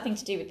rule. So it's nothing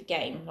to do with the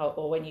game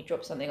or when you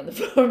drop something on the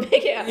floor and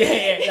pick it up.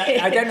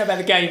 I don't know about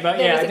the game, but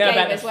I know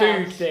about the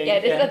food thing. Yeah,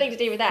 there's nothing to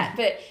do with that.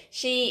 But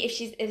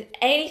if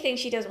anything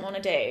she doesn't want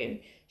to do,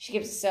 she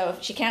gives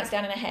herself, she counts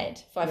down in her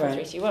head, 5, 4,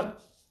 3, 2, 1.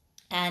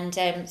 And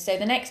so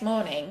the next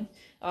morning,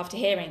 after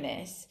hearing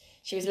this,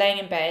 she was laying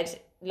in bed,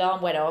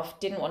 alarm went off,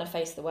 didn't want to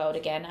face the world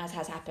again, as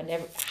has happened,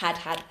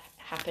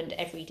 happened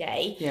every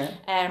day. Yeah.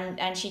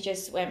 And she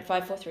just went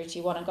 5, 4, 3,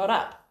 2, 1 and got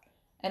up.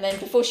 And then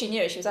before she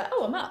knew it, she was like,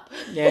 "Oh, I'm up."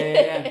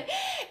 Yeah.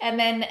 and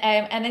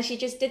then she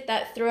just did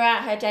that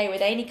throughout her day with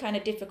any kind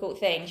of difficult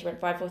thing. She went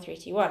 5, 4, 3,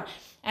 2, 1,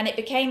 and it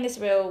became this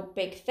real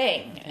big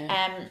thing.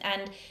 Yeah.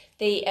 And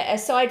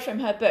aside from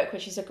her book,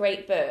 which is a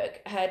great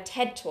book, her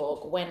TED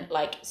Talk went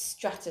like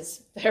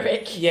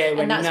stratospheric. Yeah, it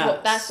went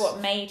and that's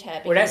what made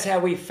her. Well, that's how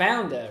we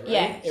found her, right?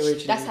 Yeah,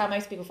 originally. That's how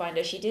most people find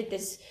her. She did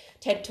this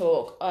TED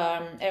Talk.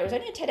 It was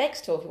only a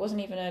TEDx talk. It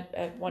wasn't even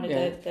one of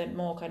the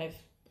more kind of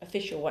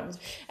official ones.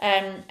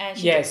 And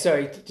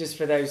sorry, just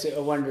for those that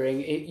are wondering,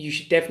 you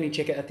should definitely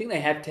check it. I think they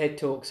have TED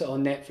Talks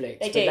on Netflix.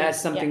 They do.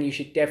 That's something you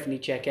should definitely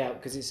check out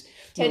because it's.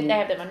 They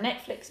have them on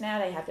Netflix now.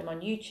 They have them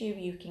on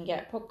YouTube. You can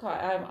get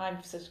podcast.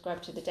 I'm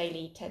subscribed to the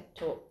Daily TED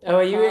Talk podcast. Oh,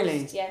 are you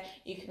really? Yeah,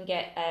 you can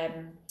get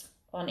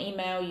on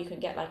email. You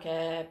can get like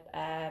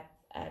a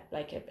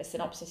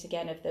synopsis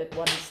again of the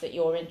ones that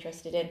you're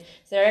interested in.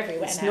 So they're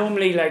everywhere now.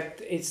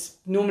 It's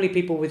normally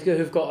people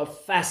who've got a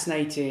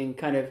fascinating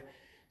kind of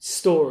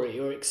story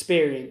or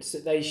experience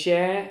that they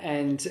share,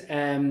 and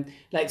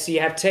so you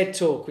have TED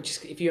Talk, which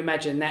is, if you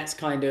imagine, that's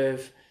kind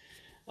of,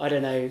 I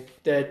don't know,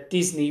 the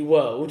Disney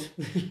World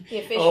the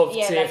official,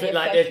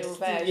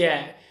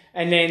 version.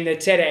 And then the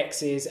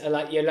TEDx is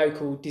like your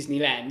local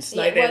Disneylands.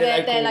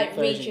 They're like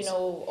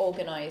regional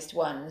organised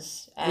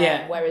ones.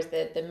 Whereas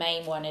the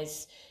main one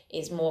is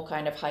more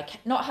kind of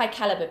not high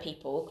caliber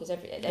people, because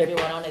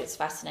everyone on it's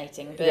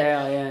fascinating,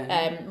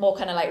 but more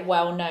kind of like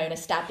well-known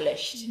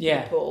established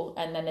people.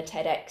 And then the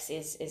TEDx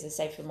is I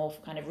say for more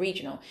kind of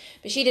regional.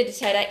 But she did a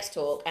TEDx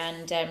talk,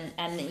 and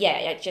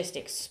it just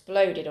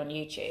exploded on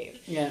YouTube.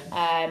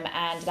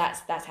 And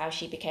that's how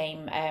she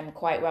became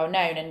quite well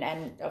known,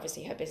 and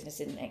obviously her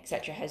business and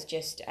etc. has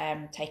just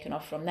taken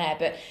off from there.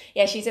 But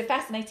yeah, she's a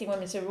fascinating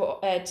woman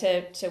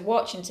to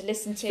watch and to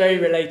listen to. Very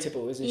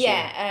relatable, isn't she?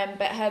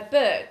 But her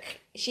book,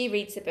 she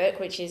reads the book,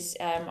 which is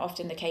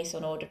often the case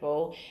on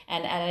Audible,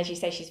 and as you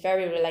say, she's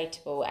very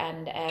relatable,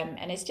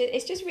 and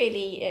it's just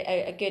really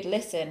a good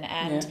listen.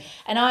 And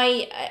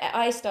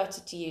I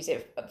started to use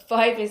it.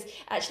 5 is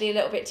actually a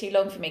little bit too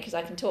long for me because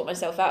I can talk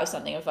myself out of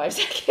something in 5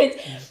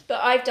 seconds.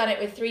 But I've done it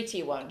with 3,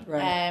 2, 1.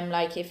 Right.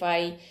 Like if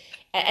I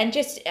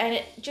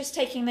just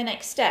taking the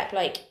next step,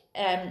 like.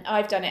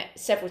 I've done it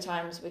several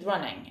times with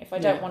running. If I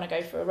don't want to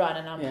go for a run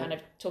and I'm kind of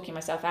talking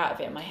myself out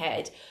of it in my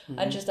head,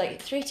 I'm just like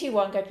 3, 2,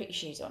 1, go put your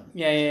shoes on.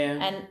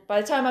 And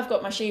by the time I've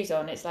got my shoes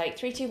on, it's like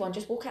 3, 2, 1,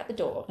 just walk out the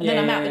door. And then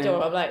I'm out the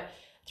door. I'm like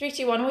 3,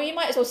 2, 1. Well, you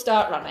might as well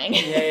start running.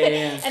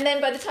 And then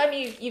by the time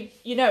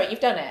you know it, you've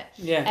done it.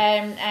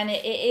 And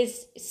it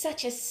is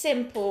such a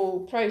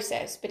simple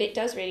process, but it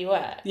does really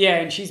work.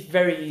 And she's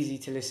very easy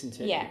to listen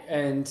to.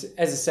 And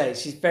as I say,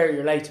 she's very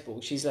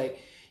relatable. She's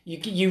like.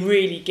 You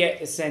really get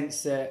the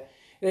sense that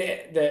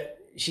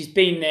she's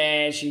been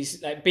there,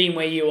 she's like been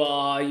where you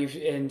are,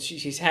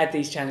 she's had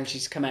these challenges,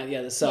 she's come out the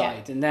other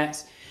side, and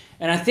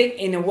I think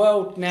in a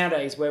world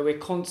nowadays where we're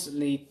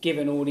constantly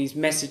given all these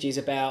messages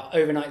about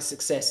overnight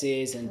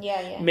successes and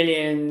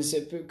millions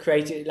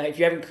created, like if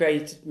you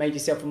haven't made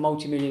yourself a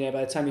multimillionaire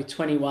by the time you're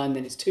 21,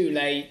 then it's too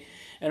late,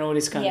 and all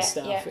this kind of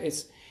stuff.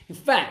 It's in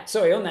fact,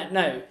 on that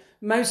note,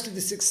 most of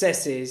the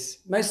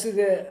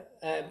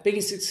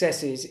biggest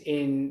successes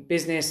in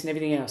business and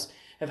everything else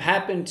have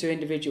happened to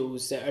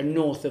individuals that are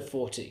north of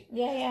 40.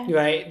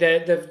 Right?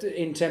 The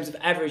in terms of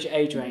average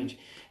age range.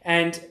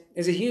 And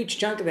there's a huge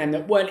chunk of them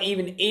that weren't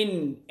even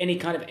in any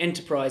kind of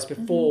enterprise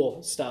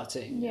before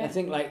starting. I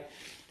think like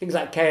things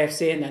like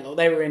KFC and that,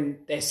 they were in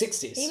their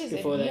 60s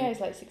before then. He was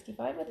like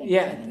 65, I think.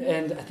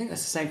 And I think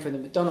that's the same for the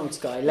McDonald's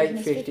guy, late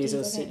 50s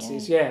or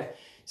 60s.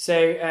 So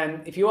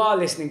if you are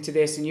listening to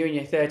this and you're in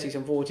your 30s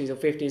and 40s or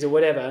 50s or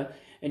whatever,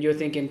 and you're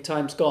thinking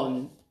time's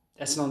gone,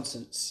 that's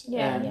nonsense.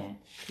 There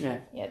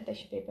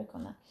should be a book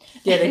on that.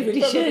 Yeah, they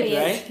really should,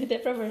 right? There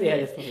probably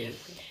is.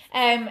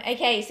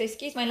 Okay, so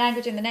excuse my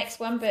language in the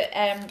next one, but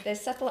The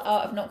Subtle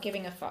Art of Not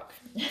Giving a Fuck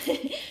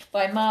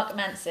by Mark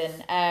Manson.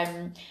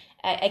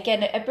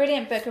 Again, a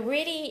brilliant book,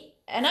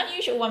 an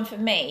unusual one for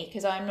me,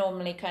 because I'm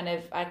normally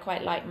I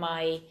quite like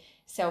my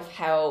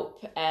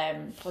self-help,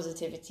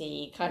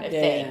 positivity kind of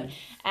thing.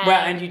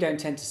 And you don't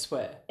tend to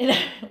swear.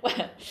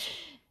 Well,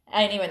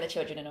 only when the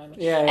children annoy me.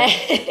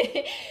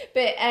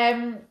 But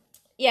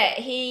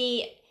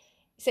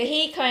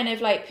he kind of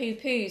like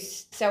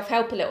poo-poos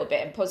self-help a little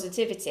bit and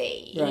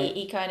positivity.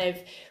 He kind of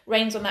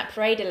rains on that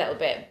parade a little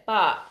bit,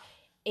 but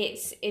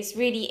it's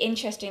really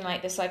interesting,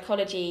 like the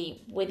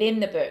psychology within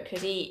the book,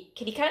 because he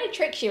kind of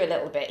tricks you a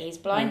little bit. He's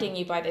blinding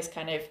you by this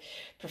kind of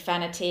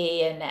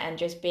profanity and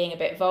just being a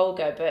bit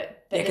vulgar,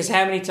 but because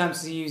how many times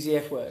does he use the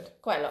F word?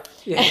 Quite a lot.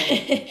 Yeah.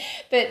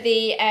 but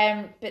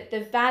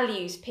the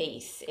values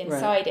piece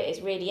inside it is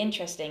really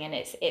interesting, and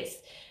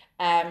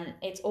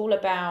it's all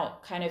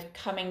about kind of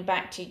coming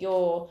back to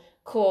your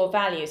core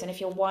values. And if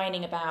you're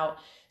whining about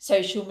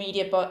social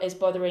media is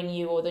bothering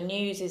you, or the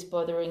news is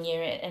bothering you,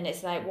 and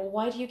it's like, well,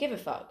 why do you give a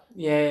fuck?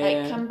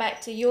 Come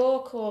back to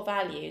your core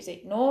values,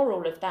 ignore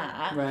all of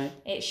that. Right.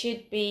 It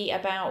should be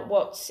about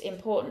what's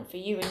important for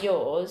you and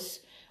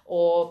yours,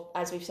 or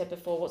as we've said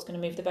before, what's going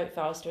to move the boat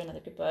faster, another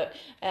good book.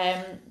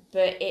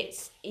 But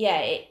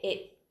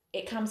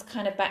it comes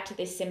kind of back to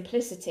this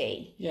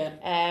simplicity,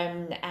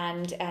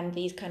 and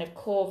these kind of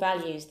core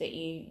values that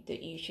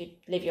you should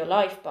live your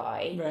life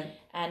by, right.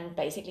 And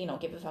basically not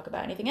give a fuck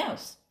about anything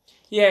else.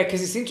 Yeah,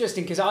 because it's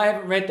interesting, because I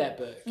haven't read that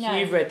book. No.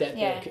 You've read that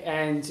book,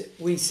 and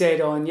we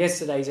said on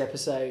yesterday's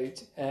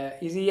episode,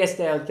 is it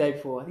yesterday or the day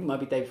before? I think it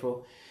might be the day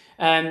before,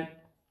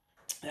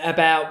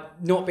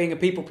 about not being a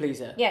people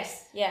pleaser.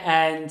 Yes, yeah.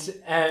 And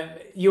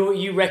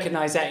you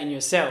recognise that in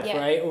yourself,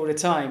 right, all the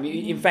time.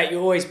 In fact,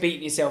 you're always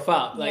beating yourself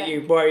up. Like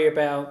you worry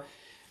about,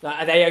 like,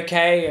 are they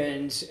okay,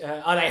 and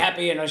are they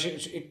happy, and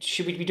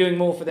should we be doing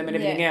more for them and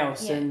everything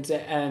else? Yeah.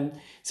 And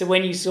so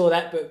when you saw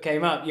that book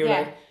came up, you were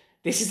like,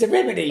 this is the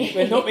remedy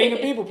for not being a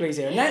people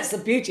pleaser. And that's the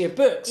beauty of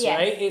books,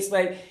 right? It's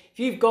like, if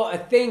you've got a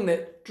thing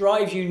that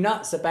drives you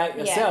nuts about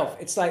yourself,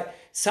 it's like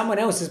someone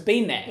else has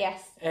been there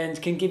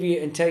and can give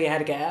you and tell you how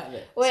to get out of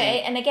it. Well,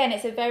 and again,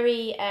 it's a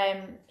very,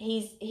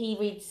 he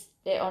reads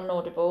it on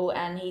Audible,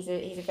 and he's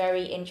a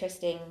very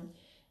interesting,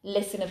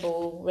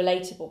 listenable,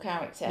 relatable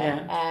character.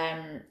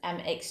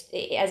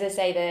 As I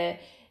say,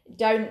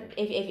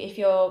 if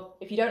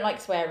you don't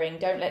like swearing,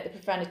 don't let the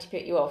profanity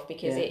put you off,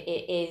 because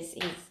he's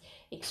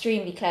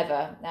extremely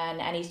clever,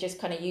 and he's just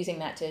kind of using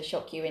that to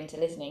shock you into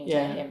listening to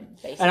him,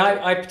 basically. And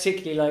I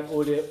particularly like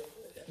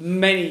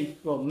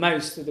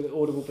most of the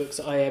Audible books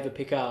that I ever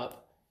pick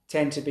up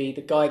tend to be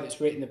the guy that's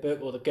written the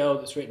book or the girl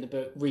that's written the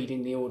book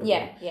reading the Audible.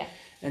 Yeah.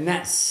 And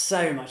that's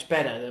so much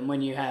better than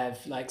when you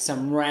have like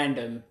some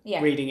random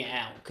reading it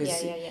out,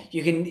 because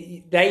you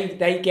can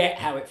they get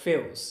how it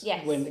feels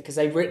because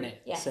they've written it.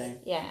 Yes. So.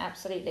 Yeah,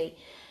 absolutely.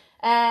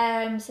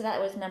 So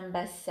that was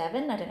number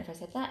 7. I don't know if I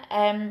said that.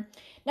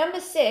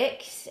 Number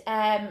 6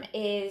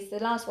 is the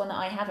last one that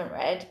I haven't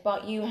read,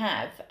 but you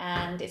have,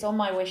 and it's on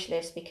my wish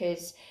list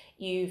because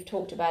you've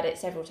talked about it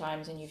several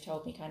times, and you've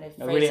told me kind of.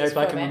 I really hope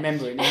I can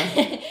remember it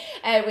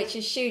now. Which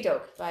is Shoe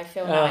Dog by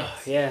Phil Knight.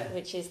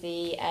 Which is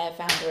the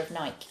founder of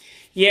Nike.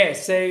 Yeah.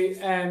 So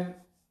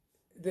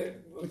the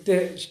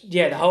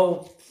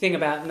whole thing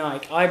about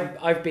Nike.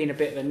 I've been a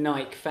bit of a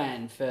Nike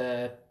fan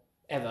for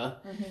ever.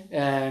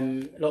 A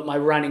lot of my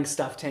running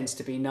stuff tends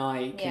to be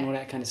Nike and all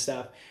that kind of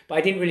stuff, but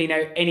I didn't really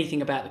know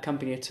anything about the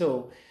company at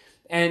all.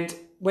 And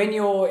when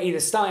you're either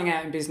starting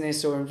out in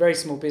business or in very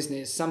small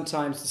business,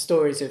 sometimes the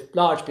stories of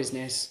large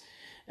business,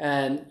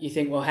 you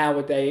think, well, how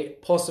would they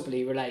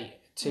possibly relate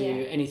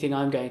to anything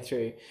I'm going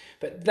through?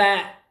 But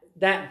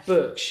that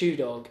book, Shoe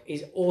Dog,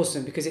 is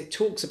awesome because it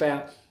talks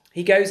about,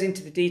 he goes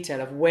into the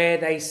detail of where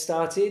they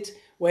started,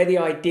 where the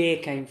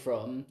idea came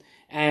from,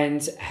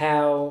 and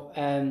how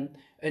and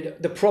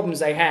the problems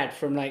they had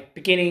from like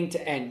beginning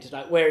to end,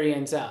 like where he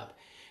ends up.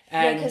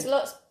 And because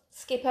lots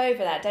skip over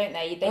that, don't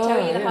they? They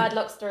tell you the hard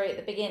luck story at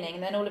the beginning,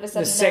 and then all of a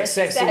sudden the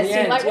success in the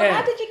end. Like, well,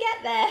 how did you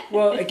get there?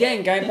 Well,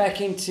 again, going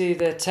back into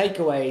the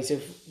takeaways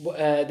of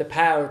the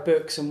power of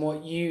books and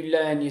what you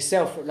learn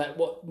yourself, like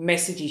what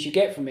messages you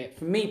get from it.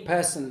 For me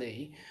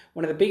personally,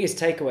 one of the biggest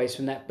takeaways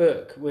from that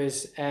book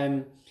was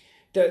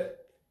that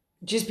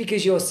just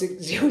because you're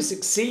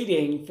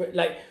succeeding,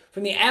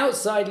 from the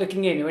outside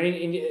looking in, when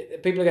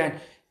people are going,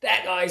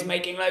 that guy's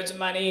making loads of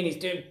money and he's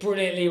doing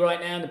brilliantly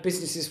right now and the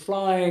business is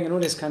flying and all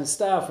this kind of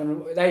stuff,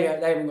 and they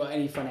haven't got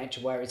any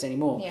financial worries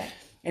anymore. Yeah.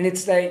 And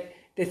it's like,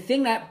 the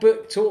thing that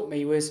book taught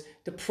me was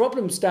the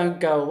problems don't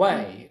go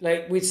away.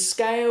 Like with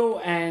scale,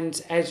 and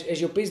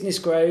as your business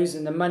grows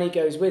and the money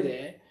goes with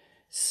it,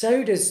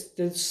 so does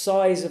the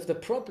size of the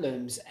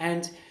problems.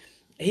 And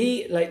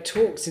he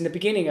talks in the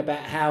beginning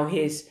about how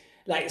his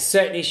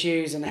certain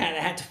issues and how they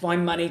had to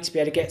find money to be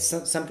able to get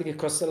something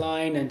across the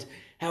line, and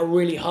how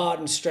really hard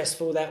and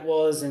stressful that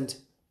was, and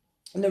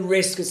the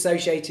risk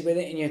associated with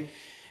it. And you,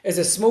 as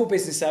a small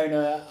business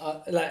owner,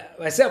 like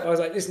myself, I was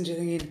listening to it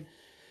thinking,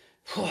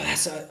 I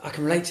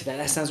can relate to that.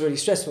 That sounds really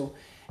stressful.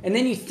 And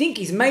then you think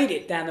he's made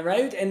it down the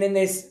road, and then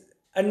there's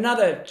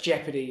another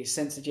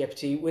sense of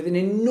jeopardy with an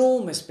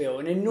enormous bill,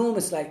 an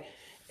enormous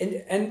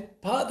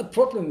and part of the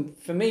problem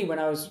for me when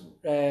I was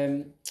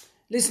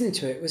listening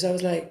to it was I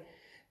was like,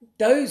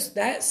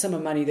 that sum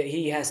of money that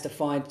he has to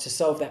find to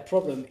solve that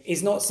problem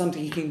is not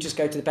something he can just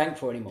go to the bank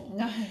for anymore.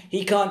 No.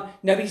 He can't.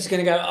 Nobody's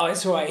going to go, oh,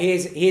 it's all right,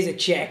 here's a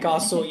check, I'll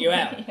sort you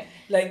out.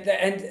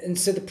 And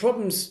so the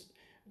problem's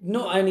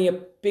not only a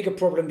bigger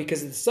problem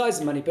because of the size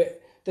of money,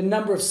 but the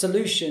number of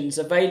solutions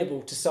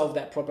available to solve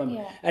that problem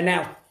are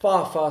now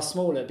far, far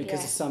smaller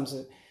because the sums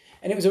of.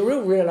 And it was a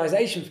real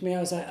realization for me.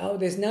 I was like, oh,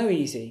 there's no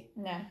easy.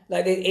 No.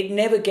 Like it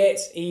never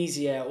gets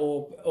easier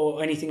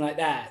or anything like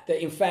that.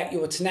 That in fact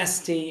your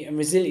tenacity and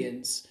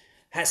resilience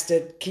has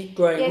to keep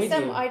growing with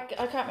you. I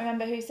can't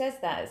remember who says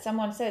that.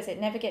 Someone says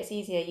it never gets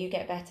easier, you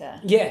get better.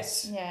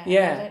 Yes. Yeah.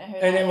 Yeah. I don't know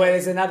who and then is.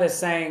 there's another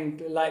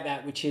saying like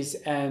that, which is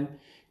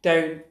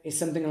it's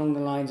something along the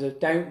lines of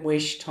don't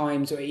wish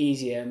times were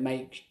easier,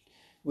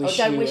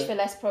 don't wish for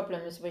less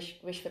problems,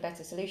 wish for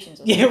better solutions.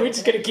 Or yeah, we're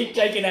just going to keep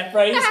taking that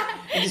phrase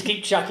and just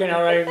keep chucking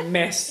our own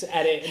mess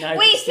at it. And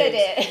we said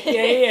it.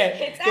 Yeah.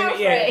 It's our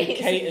phrase.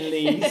 Kate and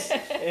Lee's.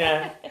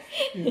 Yeah.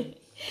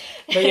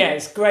 But yeah,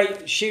 it's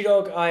great. Shoe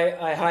Dog,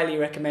 I highly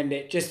recommend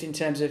it just in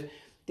terms of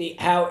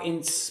how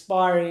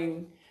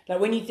inspiring. Like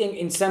when you think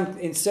in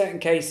certain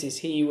cases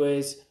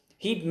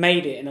he'd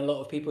made it in a lot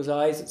of people's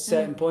eyes at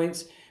certain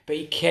points, but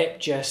he kept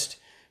just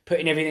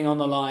putting everything on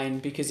the line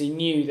because he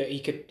knew that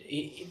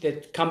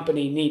the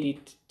company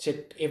needed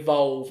to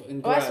evolve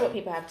and grow. Well, that's what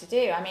people have to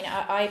do. I mean,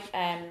 I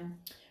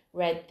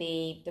read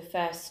the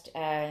first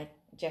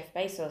Jeff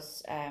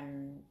Bezos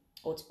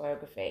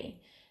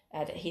autobiography.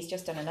 He's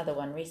just done another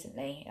one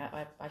recently.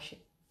 I should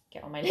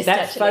get on my list.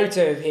 That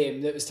photo of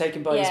him that was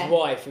taken by his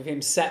wife of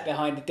him sat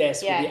behind the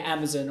desk with the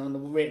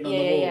Amazon written on the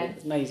wall. Yeah.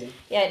 It's amazing.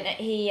 Yeah,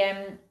 he.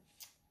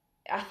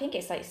 I think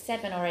it's like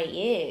 7 or 8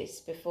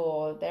 years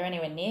before they're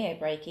anywhere near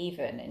break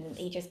even, and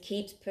he just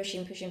keeps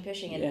pushing,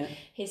 and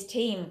his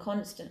team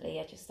constantly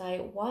are just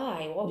like,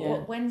 why?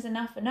 What? When's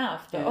enough? But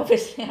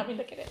obviously, I mean,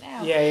 look at it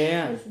now.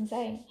 Yeah. It's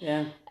insane.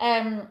 Yeah.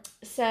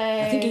 So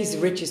I think he's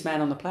the richest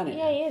man on the planet.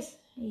 Yeah, he is.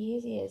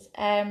 He is.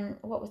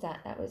 What was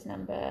that? That was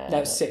number. That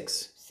was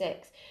 6.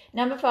 6.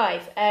 Number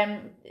 5.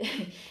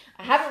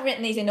 I haven't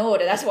written these in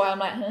order. That's why I'm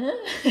like, huh?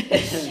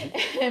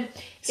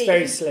 It's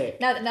very slick.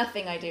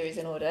 Nothing I do is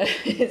in order.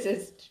 It's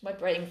just, my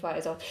brain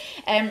fires off.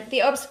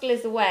 The Obstacle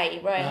is the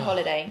Way, Ryan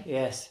Holiday.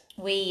 Yes.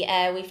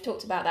 We've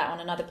talked about that on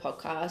another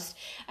podcast.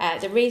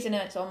 The reason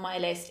it's on my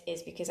list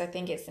is because I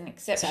think it's an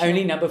exceptional. It's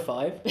only number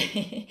 5.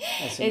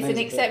 It's an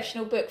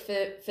exceptional book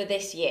for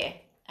this year.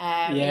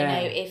 You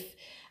know,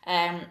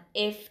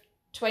 if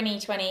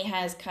 2020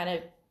 has kind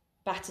of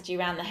battered you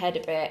around the head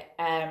a bit,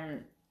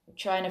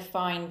 trying to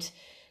find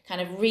kind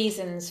of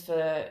reasons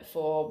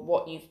for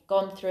what you've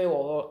gone through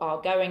or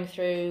are going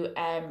through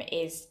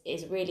is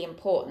really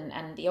important,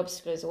 and The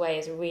Obstacle is the Way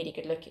is a really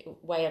good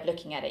way of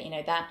looking at it. You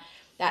know,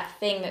 that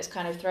thing that's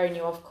kind of thrown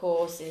you off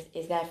course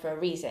is there for a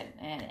reason,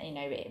 and you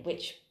know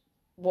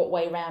what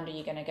way round are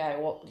you going to go?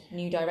 What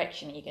new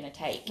direction are you going to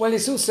take? Well,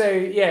 it's also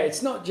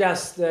it's not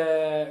just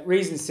the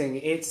reasons thing.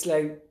 It's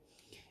like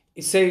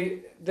so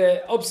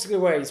the Obstacle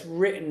Way is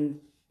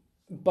written,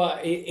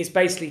 but it's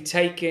basically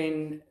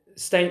taking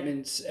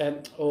statements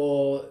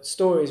or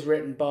stories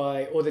written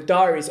by, or the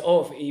diaries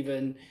of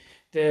even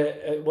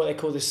the what they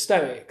call the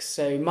Stoics.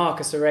 So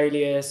Marcus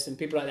Aurelius and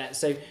people like that.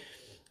 So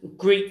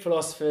Greek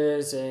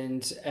philosophers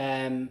and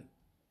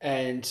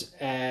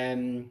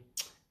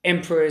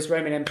emperors,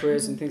 Roman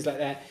emperors, and things like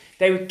that.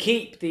 They would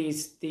keep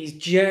these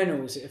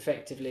journals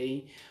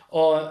effectively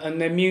on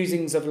the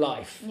musings of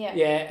life.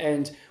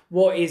 And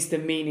what is the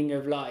meaning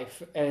of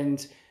life?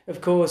 And of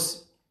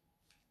course,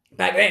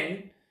 back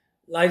then,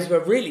 lives were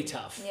really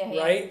tough,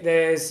 right?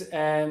 There's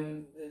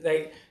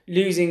like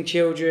losing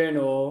children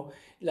or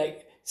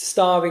like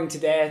starving to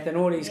death and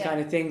all these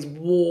kind of things,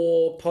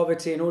 war,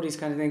 poverty, and all these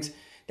kind of things.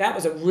 That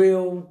was a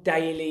real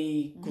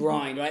daily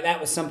grind, right?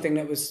 That was something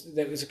that was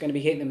going to be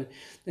hitting them.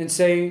 And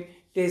so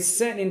there's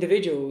certain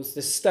individuals,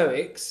 the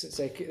Stoics,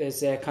 there's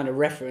their kind of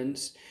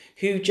reference,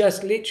 who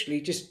just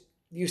literally just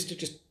used to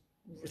just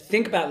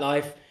think about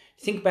life,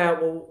 think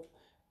about, well,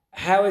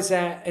 how is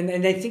that? And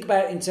they think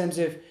about it in terms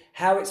of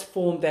how it's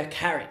formed their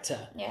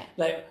character. Yeah.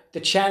 Like the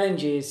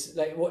challenges,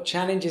 like what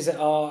challenges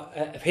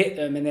have hit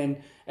them, and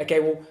then, okay,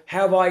 well,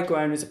 how have I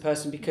grown as a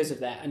person because of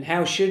that? And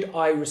how should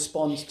I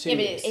respond to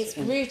this? But it's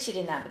rooted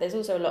in that, but there's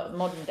also a lot of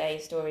modern day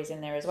stories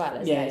in there as well.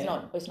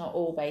 It's not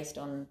all based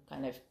on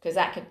kind of, because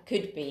that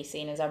could be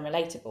seen as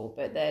unrelatable,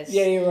 but there's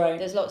you're right.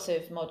 There's lots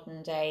of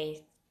modern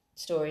day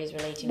stories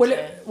relating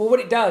to what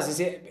it does is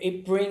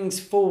it brings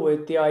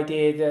forward the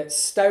idea that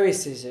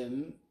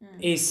Stoicism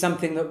is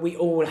something that we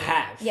all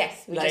have.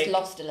 Yes, we just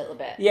lost a little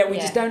bit. Yeah, we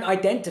just don't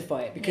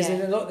identify it because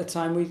a lot of the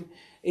time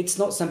it's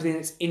not something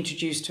that's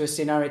introduced to us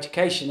in our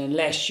education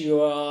unless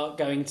you are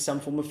going to some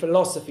form of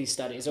philosophy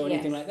studies or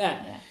anything like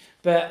that. Yeah.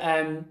 But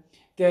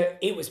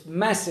it was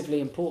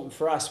massively important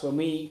for us when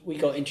we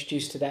got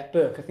introduced to that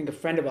book. I think a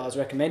friend of ours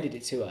recommended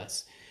it to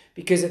us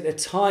because at the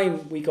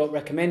time we got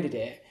recommended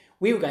it,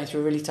 we were going through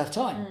a really tough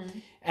time.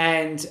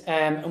 And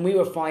we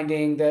were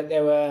finding that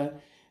there were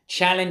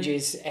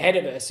challenges ahead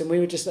of us, and we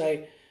were just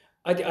like,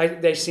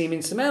 they seem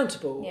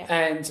insurmountable. Yeah.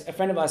 And a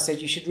friend of ours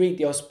said, you should read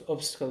The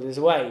Obstacle is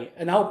the Way.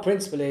 And the whole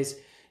principle is,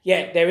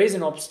 there is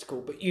an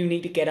obstacle, but you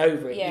need to get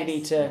over it. Yes.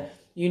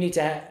 You need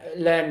to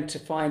learn to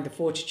find the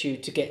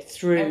fortitude to get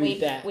through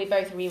that. We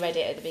both reread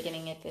it at the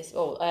beginning of this,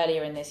 or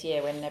earlier in this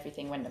year when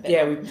everything went a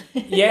bit wrong.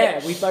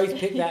 We both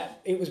picked that.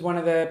 It was one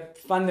of the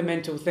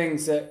fundamental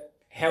things that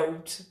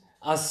helped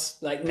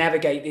us like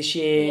navigate this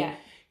year,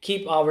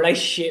 keep our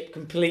relationship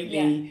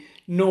completely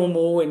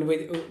normal and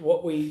with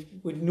what we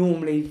would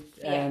normally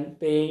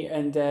be.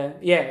 And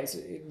it's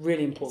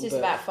really important. It's just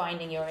about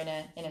finding your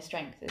inner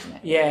strength, isn't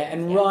it? Yeah,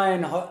 and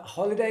Ryan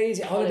Holiday, is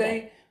it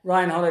Holiday?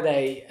 Ryan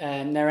Holiday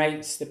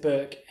narrates the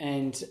book,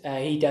 and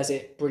he does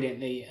it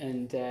brilliantly,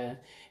 and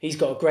he's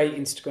got a great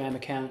Instagram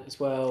account as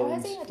well. Oh,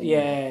 has he?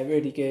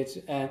 Really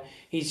good.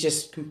 He's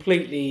just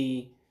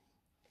completely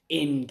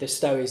in the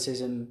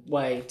Stoicism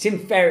way. Tim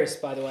Ferriss,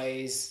 by the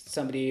way, is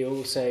somebody who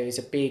also is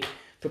a big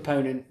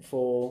proponent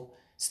for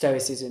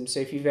Stoicism. So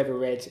if you've ever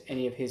read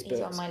any of his books...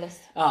 He's on my list.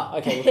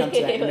 Okay, we'll come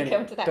to that in a minute. We'll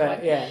come to that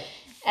one.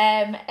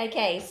 Yeah.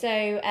 Okay,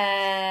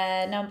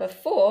 so number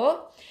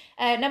 4...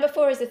 number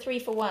 4 is the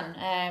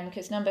 3-for-1,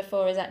 because number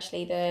 4 is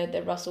actually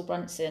the Russell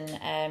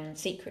Brunson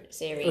Secret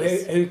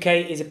series. Who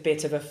Kate is a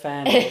bit of a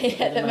fan of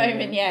at the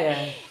moment,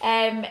 yeah.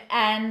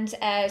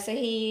 So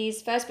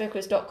his first book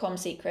was .com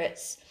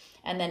Secrets,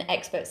 and then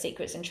Expert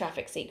Secrets and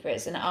Traffic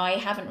Secrets. And I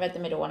haven't read the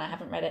middle one. I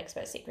haven't read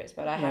Expert Secrets,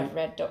 but I have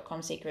read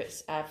 .com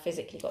Secrets. I've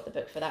physically got the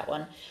book for that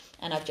one.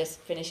 And I've just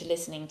finished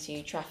listening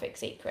to Traffic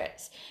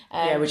Secrets.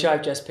 Which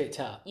I've just picked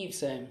up. You've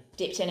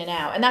dipped in and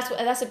out. And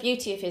that's the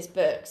beauty of his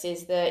books,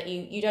 is that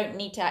you don't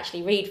need to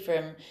actually read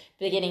from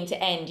beginning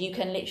to end. You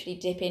can literally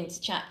dip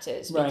into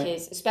chapters,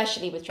 because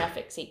especially with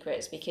Traffic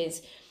Secrets,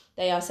 because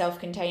they are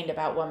self-contained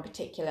about one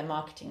particular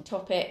marketing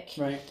topic.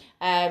 Right.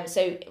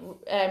 So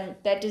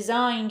they're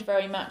designed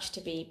very much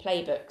to be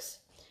playbooks,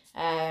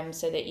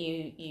 so that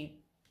you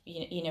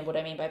know what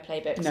I mean by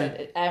playbook.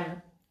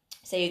 No.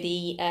 So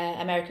the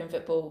American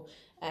football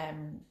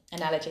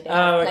analogy, they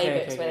have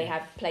playbooks where they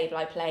have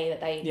play-by-play that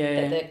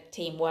the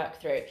team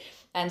work through.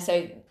 And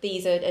so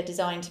these are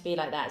designed to be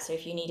like that. So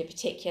if you need a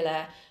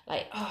particular,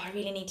 I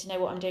really need to know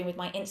what I'm doing with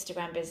my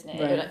Instagram business,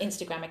 or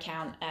Instagram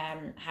account,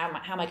 how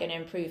am I going to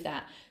improve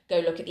that? Go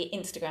look at the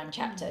Instagram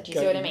chapter. Do you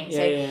see what I mean?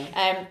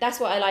 That's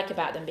what I like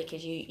about them,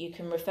 because you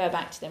can refer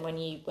back to them when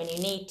you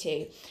need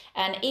to.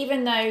 And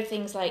even though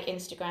things like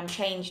Instagram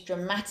change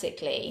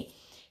dramatically,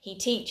 he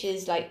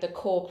teaches the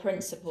core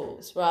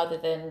principles rather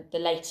than the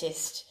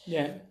latest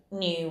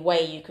new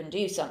way you can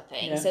do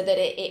something, so that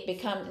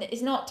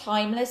it's not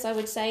timeless, I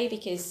would say,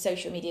 because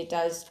social media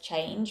does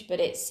change, but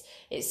it's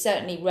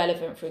certainly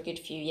relevant for a good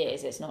few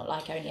years. It's not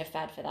only a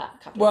fad for that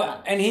couple of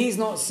months. And he's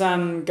not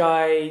some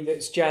guy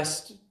that's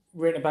just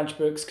written a bunch of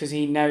books because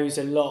he knows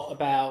a lot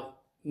about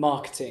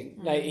marketing.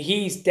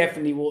 He's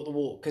definitely walked the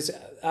walk, because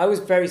I was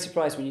very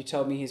surprised when you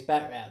told me his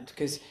background,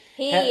 because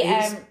he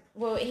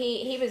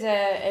was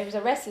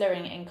a wrestler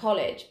in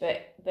college,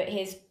 but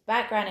his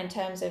background in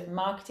terms of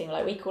marketing,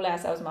 we call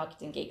ourselves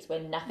marketing geeks, we're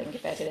nothing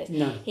compared to this.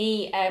 No.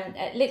 He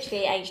at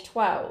literally age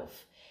 12,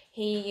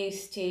 he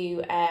used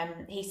to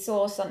he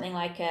saw something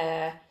like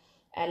a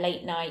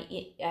late night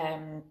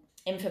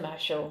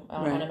infomercial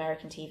on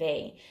American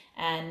TV,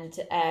 and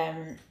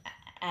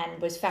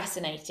was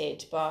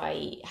fascinated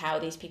by how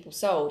these people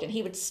sold, and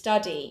he would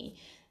study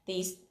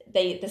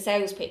the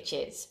sales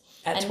pitches.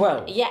 At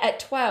 12? Yeah, at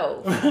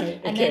 12.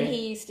 Right, and then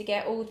he used to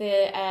get all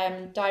the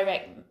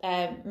direct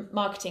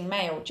marketing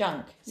mail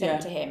junk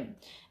sent to him.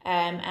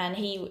 And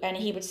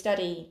he would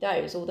study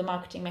those, all the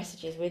marketing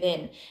messages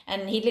within.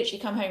 And he'd literally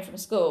come home from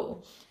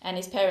school, and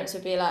his parents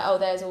would be like, oh,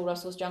 there's all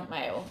Russell's junk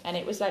mail. And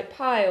it was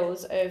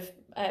piles of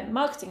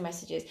marketing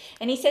messages.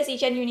 And he says he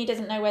genuinely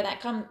doesn't know where that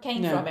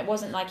came from. It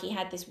wasn't like he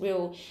had this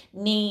real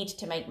need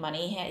to make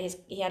money.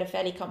 He had a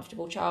fairly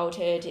comfortable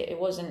childhood.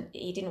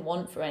 He didn't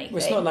want for anything.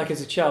 Well, it's not like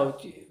as a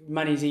child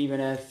money's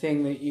even a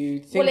thing that you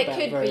think about. Well,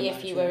 it could be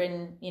if you were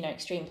in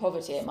extreme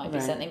poverty, it might be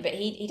something, but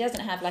he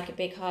doesn't have a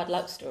big hard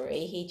luck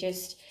story. He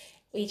just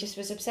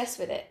was obsessed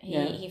with it.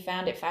 He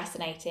found it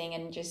fascinating,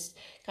 and just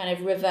kind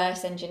of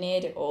reverse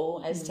engineered it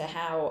all as to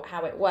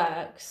how it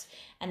works,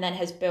 and then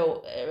has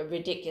built a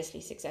ridiculously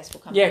successful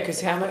company. Yeah,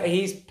 because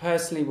he's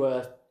personally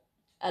worth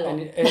a lot.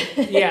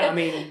 I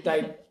mean,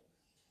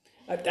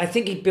 I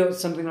think he built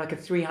something like a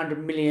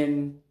 $300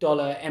 million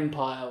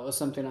empire or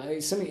something like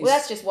that. Well,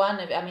 that's just one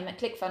of it. I mean,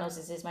 ClickFunnels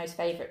is his most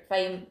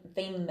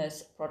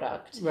famous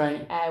product,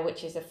 right?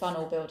 Which is a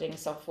funnel building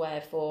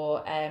software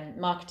for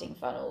marketing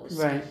funnels,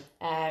 right?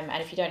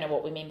 And if you don't know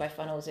what we mean by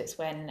funnels, it's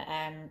when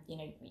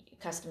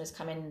customers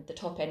come in the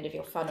top end of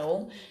your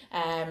funnel,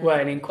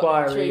 an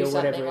inquiry or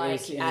whatever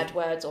like it is,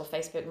 AdWords or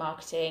Facebook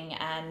marketing,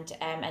 and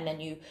then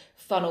you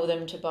funnel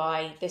them to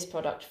buy this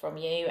product from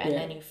you, and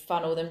then you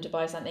funnel them to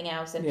buy something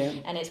else,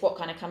 and it's what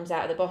kind of comes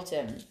out of the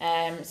bottom.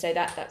 So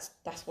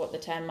that's what the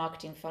term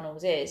marketing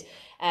funnels is.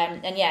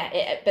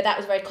 But that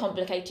was very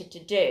complicated to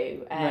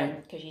do,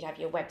 because you'd have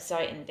your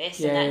website and this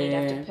and that, and you'd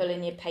have to pull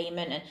in your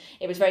payment, and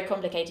it was very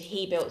complicated.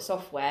 He built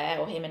software,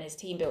 or him and his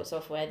team built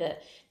software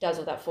that does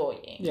all that for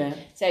you. Yeah.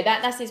 So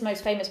that's his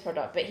most famous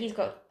product, but he's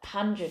got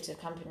hundreds of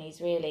companies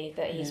really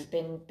that he's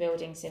been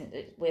building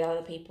with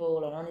other people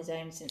or on his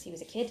own since he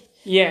was a kid.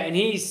 Yeah,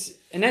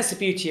 and that's the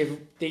beauty of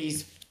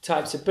these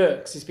types of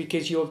books, is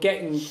because you're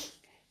getting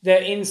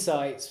the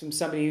insights from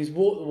somebody who's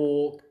walked the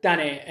walk,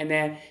 done it, and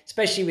then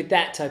especially with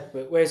that type of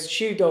book. Whereas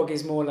Shoe Dog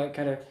is more like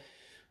kind of,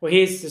 well,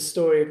 here's the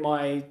story of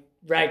my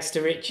rags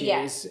to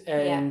riches,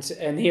 and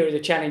here are the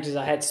challenges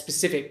I had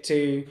specific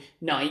to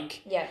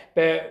Nike. Yeah.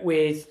 But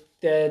with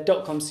the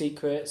 .com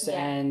Secrets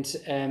and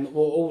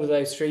all of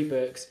those 3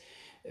 books,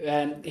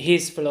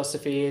 his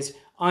philosophy is,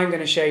 I'm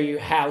going to show you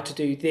how to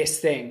do this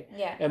thing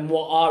and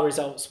what our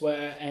results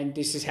were, and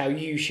this is how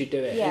you should do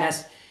it. And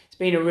it's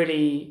been a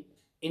really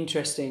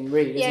interesting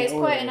read. Yeah, it's it?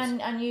 quite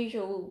an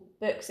unusual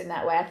books in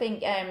that way. I think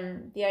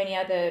the only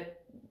other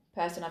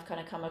person I've kind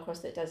of come across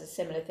that does a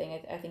similar thing,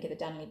 I think, are the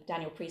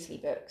Daniel Priestley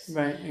books.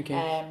 Right.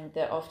 Okay.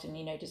 That often,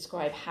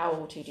 describe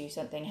how to do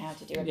something, how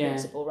to do a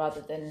principle,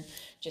 rather than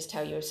just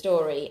tell you a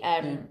story.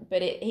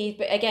 But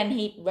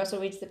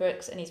Russell reads the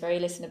books and he's very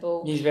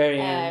listenable. He's very.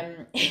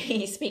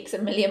 He speaks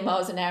a million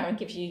miles an hour and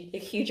gives you a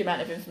huge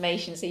amount of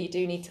information, so you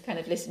do need to kind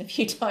of listen a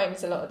few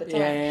times a lot of the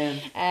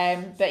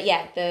time. But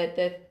yeah,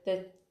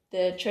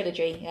 the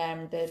trilogy,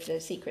 the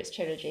Secrets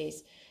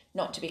trilogies,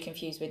 not to be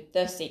confused with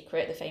The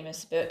Secret, the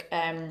famous book,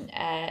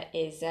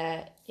 is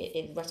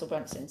Russell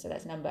Brunson. So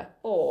that's number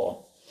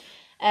 4.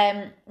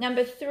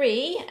 Number 3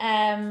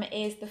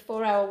 is The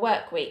 4-Hour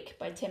Workweek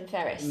by Tim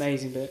Ferriss.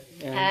 Amazing book.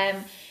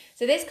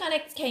 So this kind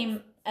of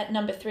came at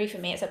number 3 for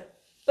me. It's a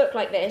book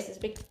like this. It's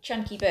a big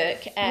chunky book.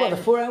 What, The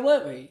 4-Hour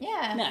Workweek?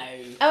 Yeah. No.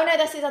 Oh no,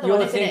 that's his other You're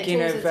one, isn't it?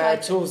 thinking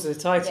of Tools of the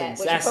Titans.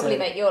 Yeah, which will probably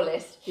make your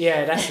list.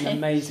 Yeah, that's an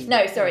amazing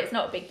No, book. sorry, it's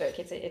not a big book.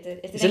 It's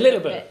a little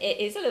book. It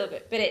is a little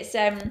bit, but it's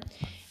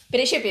but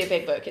it should be a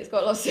big book. It's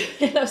got lots of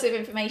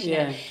information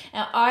in it.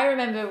 Now, I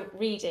remember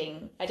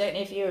reading, I don't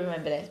know if you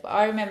remember this, but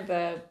I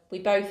remember we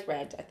both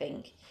read, I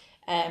think,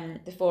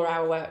 The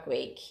 4-Hour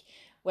Workweek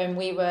when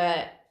we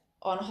were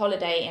on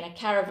holiday in a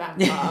caravan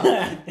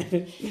park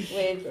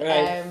with,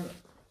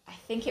 I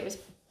think it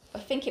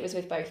was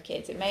with both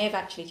kids. It may have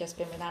actually just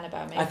been with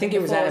Annabelle. I think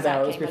it was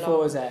Annabelle. It was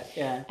before Zach,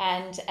 yeah.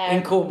 And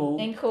in Cornwall.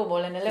 In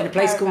Cornwall, in a little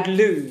place called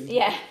Loon.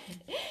 Yeah,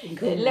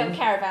 a little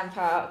caravan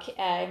park.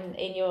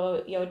 In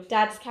your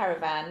dad's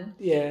caravan.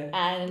 Yeah.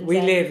 And we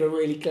live a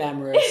really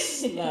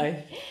glamorous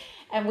life.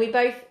 And we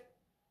both,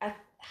 I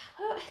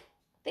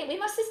think we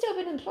must have still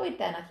been employed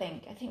then. I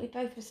think we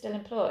both were still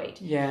employed.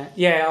 Yeah.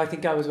 I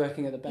think I was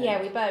working at the bank.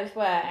 Yeah, we both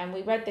were, and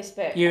we read this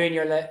book. You in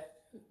your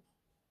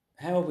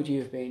how old would you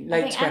have been?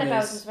 Late 20s. I think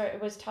Annabelle's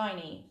was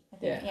tiny. I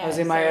think. I was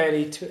in my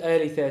early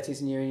 30s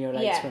and you were in your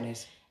late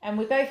 20s. And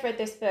we both read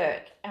this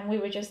book and we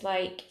were just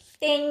like,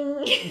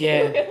 ding.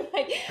 Yeah. We were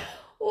like,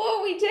 what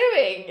are we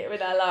doing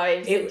with our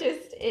lives?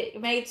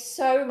 It made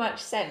so much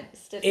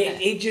sense, didn't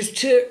it? It just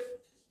took,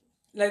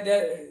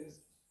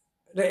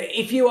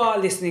 if you are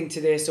listening to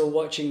this or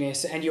watching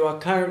this and you are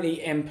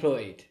currently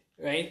employed,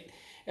 right?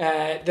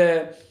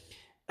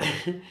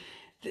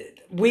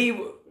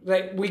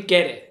 We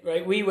get it,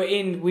 right? We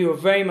were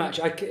very much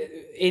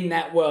in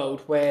that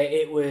world where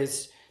it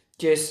was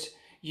just,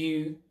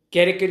 you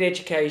get a good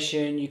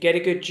education, you get a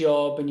good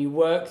job, and you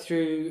work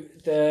through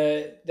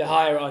the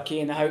hierarchy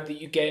in the hope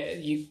that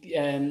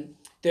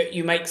that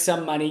you make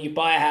some money, you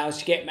buy a house,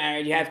 you get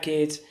married, you have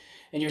kids,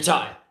 and you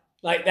retire.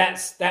 Like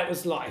that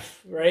was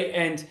life, right?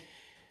 And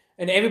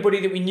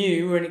everybody that we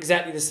knew were in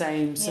exactly the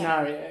same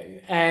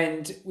scenario.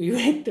 And we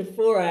read The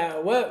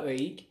 4-Hour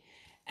Workweek.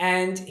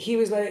 And he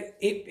was like,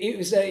 it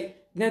was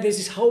like, no, there's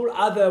this whole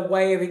other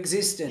way of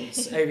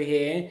existence over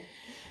here.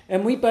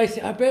 And we both,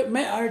 I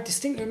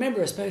distinctly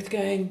remember us both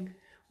going,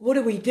 what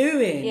are we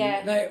doing?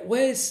 Yeah. Like,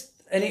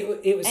 and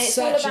it was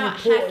such an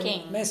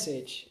important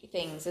message.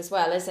 Things as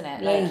well, isn't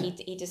it? Yeah. Like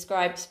he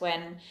describes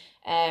when,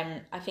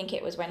 I think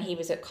it was when he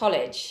was at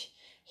college,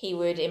 he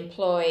would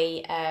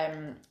employ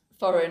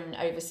foreign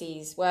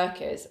overseas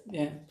workers.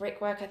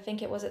 Brickwork, I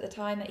think it was at the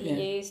time that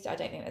he used. I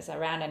don't think that's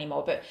around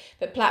anymore,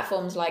 but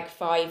platforms like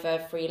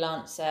Fiverr,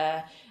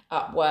 Freelancer,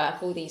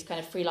 Upwork, all these kind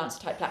of freelancer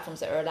type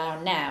platforms that are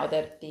around now,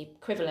 the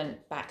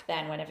equivalent back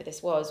then, whenever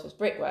this was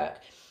Brickwork.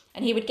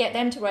 And he would get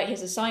them to write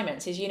his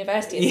assignments, his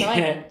university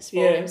assignments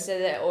for him, so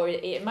that, or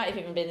it might have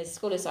even been his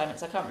school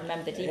assignments, I can't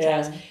remember the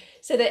details,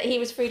 so that he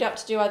was freed up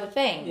to do other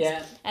things.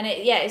 And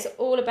it's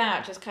all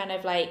about just kind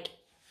of like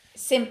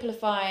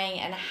simplifying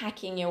and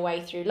hacking your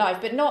way through life,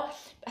 but not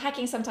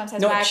hacking sometimes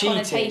has bad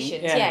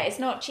connotations. It's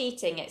not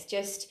cheating, it's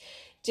just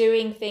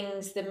doing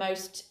things the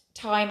most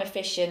time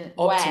efficient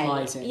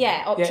optimizing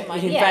way.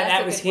 Optimizing. In fact,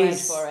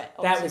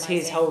 that was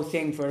his whole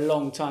thing for a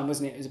long time,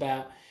 wasn't it? It was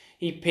about,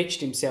 he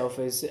pitched himself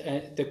as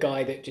the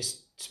guy that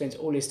just spends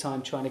all his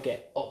time trying to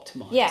get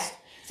optimized.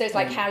 So it's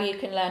like how you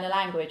can learn a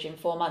language in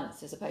 4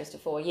 months as opposed to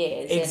 4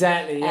 years.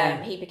 Exactly,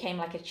 and, he became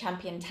like a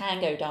champion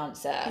tango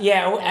dancer.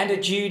 And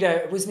a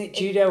judo, wasn't it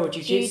judo or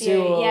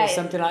jiu-jitsu or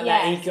something like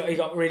that? He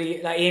got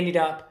really, like, he ended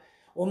up,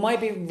 or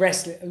might be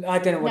wrestling, I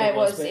don't know what it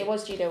was. It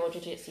was judo or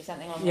jiu-jitsu,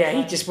 something along those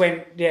lines. He just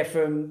went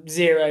from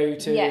zero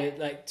to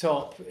like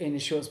top in a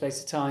short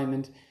space of time.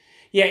 And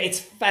it's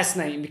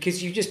fascinating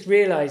because you just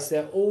realise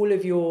that all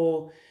of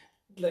your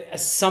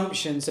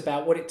assumptions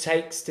about what it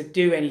takes to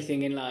do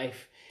anything in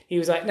life, he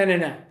was like, no,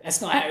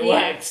 that's not how it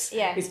works.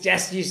 It's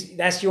just,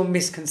 that's your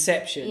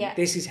misconception.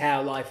 This is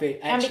how life is.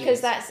 And because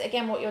that's,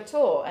 again, what you're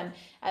taught.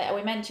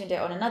 we mentioned it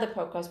on another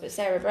podcast, but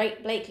Sarah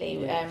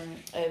Blakely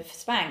of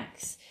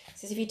Spanx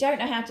says if you don't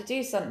know how to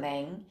do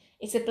something,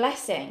 it's a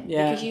blessing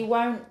because you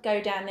won't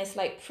go down this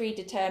like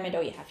predetermined,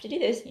 you have to do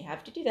this, you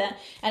have to do that.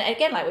 And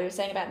again, like we were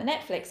saying about the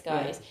Netflix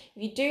guys,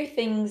 if you do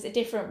things a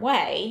different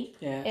way,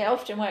 it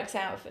often works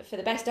out for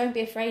the best. Don't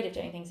be afraid of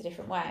doing things a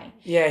different way.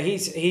 Yeah,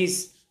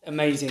 he's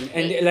amazing,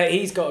 and like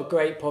he's got a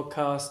great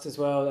podcast as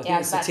well. I think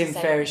it's the Tim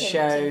Ferriss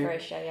show. Tim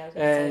Ferriss show,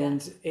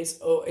 and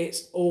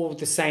it's all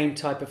the same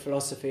type of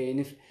philosophy.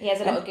 And he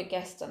has a lot of good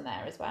guests on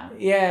there as well.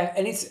 Yeah,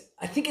 and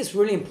I think it's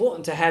really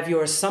important to have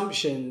your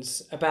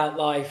assumptions about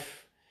life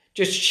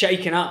just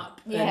shaken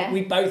up. And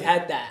we both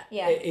had that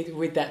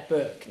with that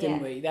book,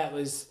 didn't we? That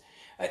was,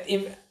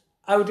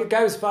 I would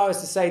go as far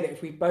as to say that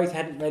if we both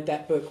hadn't read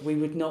that book, we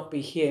would not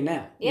be here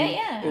now.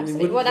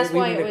 Absolutely. Well, that's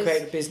why it was.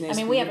 Created a business. I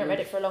mean, we haven't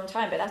read it for a long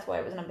time, but that's why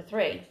it was number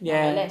 3 on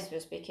our list,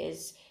 was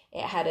because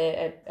it had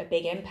a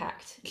big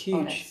impact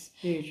on us.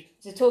 Huge.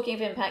 So talking of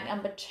impact,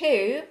 number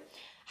 2,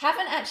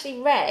 haven't actually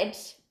read,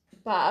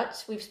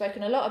 but we've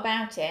spoken a lot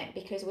about it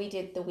because we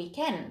did The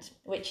Weekend,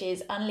 which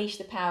is Unleash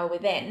the Power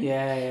Within.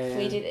 Yeah.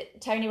 We did.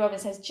 Tony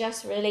Robbins has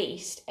just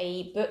released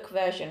a book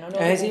version, an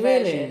audible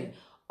version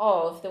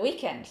of The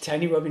Weekend.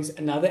 Tony Robbins,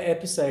 another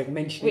episode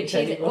mentioning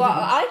Tony Robbins. Well,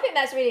 I think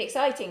that's really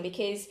exciting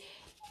because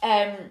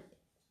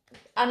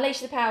Unleash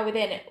the Power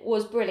Within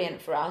was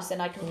brilliant for us,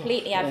 and I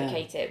completely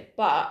advocate it,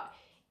 but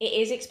it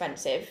is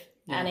expensive.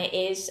 And it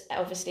is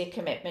obviously a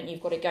commitment.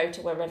 You've got to go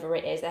to wherever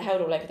it is. They're held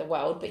all over the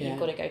world, but you've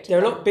got to go to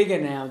They're a lot bigger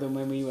now than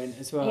when we went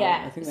as well.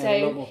 Yeah. I think there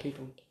are a lot more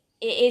people.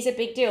 It is a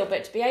big deal,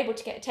 but to be able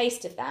to get a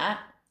taste of that,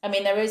 I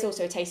mean, there is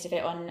also a taste of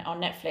it on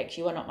Netflix.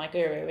 You Are Not My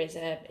Guru is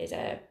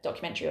a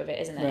documentary of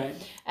it, isn't it?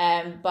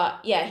 Right.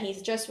 But yeah,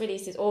 he's just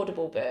released his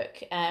Audible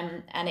book,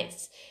 and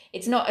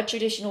it's not a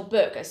traditional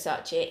book as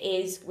such. It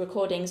is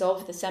recordings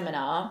of the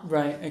seminar.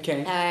 Right.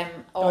 Okay.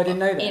 I didn't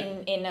know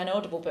that. In an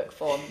Audible book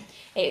form.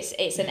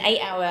 It's an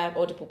 8-hour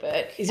Audible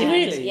book. Is it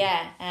really?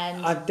 Yeah,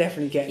 and I'm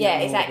definitely getting. Yeah,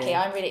 exactly.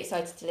 I'm really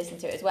excited to listen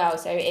to it as well.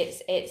 So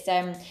it's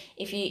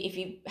if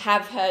you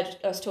have heard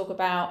us talk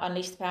about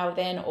Unleash the Power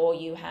Within, or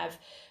you have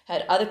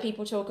heard other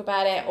people talk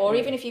about it, or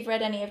even if you've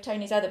read any of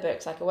Tony's other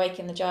books like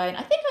Awaken the Giant,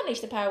 I think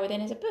Unleash the Power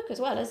Within is a book as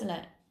well, isn't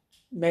it?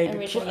 Maybe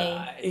originally.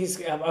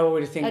 I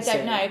would think. I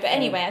don't know, but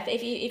anyway,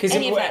 if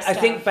any of that stuff, I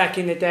think back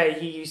in the day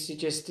he used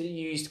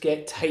to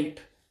get tape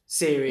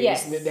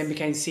series that then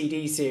became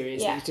CD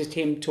series. It was just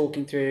him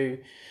talking through.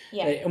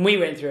 And we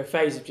went through a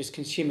phase of just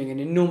consuming an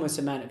enormous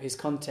amount of his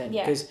content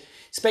because,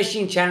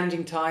 especially in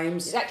challenging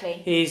times,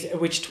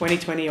 which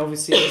 2020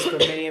 obviously is for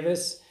many of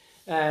us.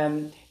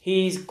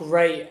 He's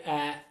great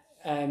at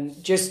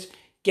just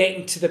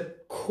getting to the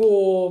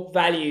core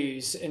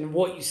values and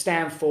what you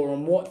stand for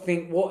and what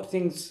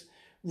things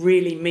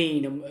really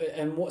mean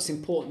and what's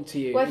important to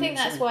you. Well, I think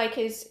that's why,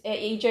 because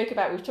you joke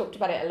about, we've talked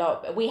about it a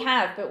lot, but we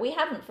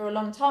haven't for a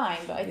long time.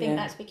 But I think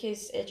that's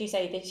because, as you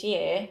say, this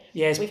year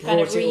we've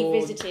kind of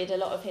revisited a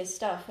lot of his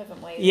stuff,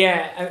 haven't we?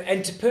 Yeah,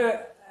 and to put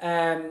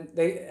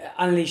the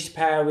Unleashed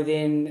Power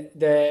Within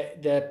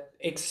the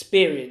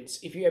experience,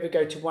 if you ever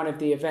go to one of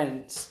the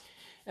events,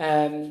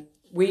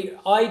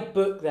 I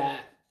booked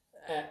that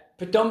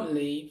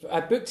predominantly. I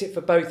booked it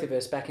for both of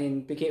us for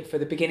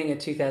the beginning of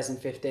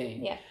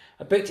 2015. Yeah.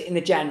 I booked it in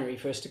the January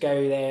for us to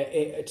go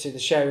there to the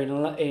show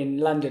in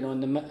London on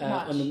the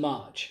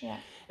March. Yeah.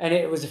 And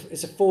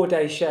it's a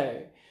 4-day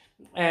show,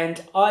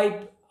 and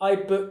I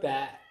booked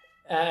that.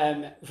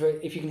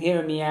 If you can hear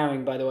her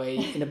meowing, by the way,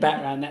 in the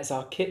background, that's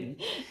our kitten.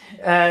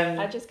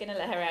 I'm just gonna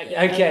let her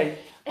out. Okay.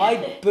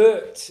 I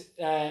booked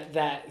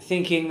that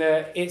thinking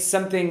that it's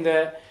something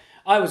that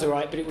I was all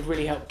right, but it would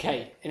really help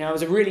Kate. And I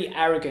was really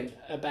arrogant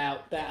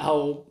about that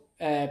whole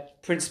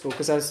principle,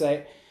 because I was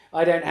like,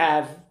 I don't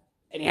have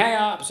any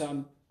hang-ups,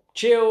 I'm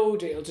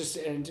chilled,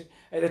 and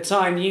at the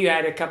time you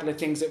had a couple of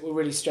things that were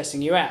really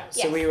stressing you out.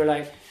 So we were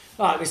like,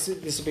 this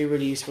will be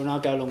really useful, and I'll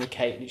go along with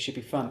Kate and it should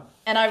be fun.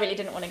 And I really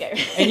didn't want to go.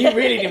 And you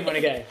really didn't want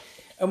to go.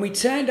 And we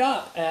turned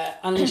up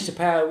Unleash the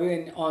Power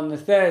Within on the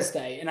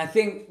Thursday, and I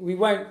think we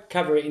won't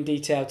cover it in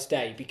detail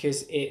today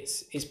because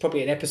it's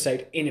probably an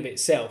episode in of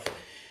itself.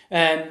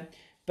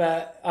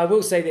 But I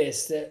will say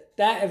this,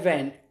 that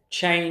event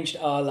changed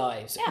our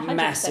lives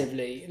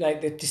massively.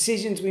 Like the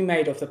decisions we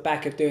made off the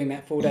back of doing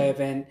that 4-day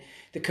event,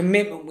 the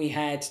commitment we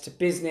had to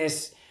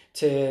business,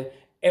 to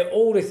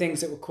all the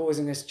things that were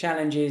causing us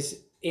challenges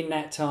in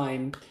that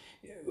time,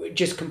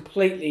 just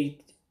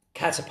completely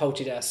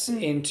catapulted us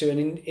into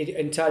an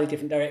entirely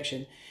different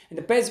direction. And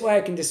the best way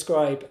I can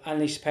describe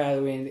Unleash the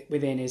Power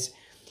Within is,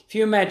 if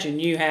you imagine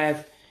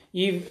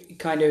you've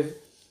kind of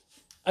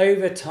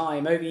over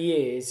time, over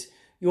years,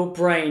 your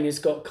brain has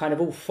got kind of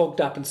all fogged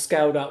up and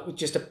scaled up with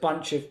just a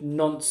bunch of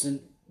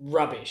nonsense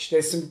rubbish.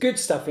 There's some good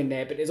stuff in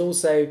there, but there's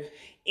also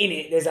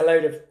there's a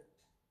load of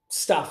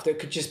stuff that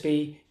could just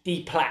be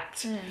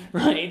deplacked,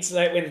 right? It's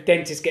like when the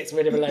dentist gets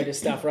rid of a load of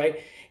stuff,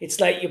 right? It's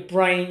like your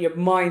brain, your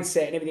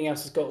mindset and everything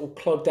else has got all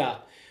clogged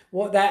up.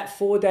 What that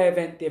 4-day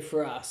event did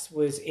for us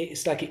was it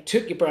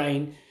took your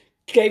brain,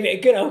 gave it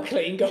a good old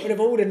clean, got rid of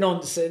all the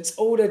nonsense,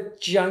 all the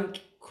junk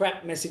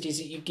crap messages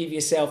that you give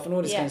yourself and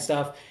all this kind of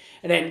stuff.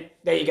 And then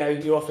there you go,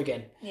 you're off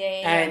again.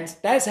 And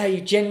that's how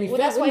you generally feel.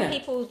 Well, that's why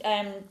people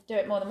do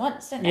it more than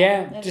once, don't they?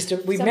 Yeah,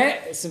 we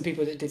met some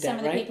people that did that, right?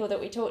 Some of the people that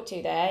we talked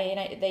to there, you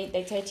know,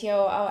 they say to you,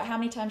 "Oh, how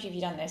many times have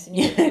you done this?" And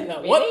you're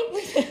like, really?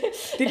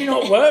 What? Did it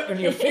not work and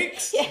you're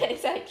fixed? Yeah,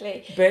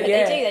 exactly. But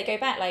they do. They go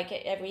back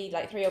every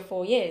 3 or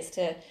 4 years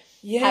to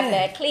have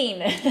their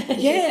clean.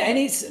 And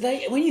it's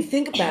like, when you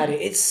think about it,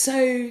 it's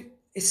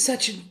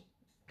such an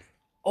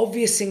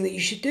obvious thing that you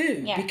should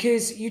do,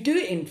 because you do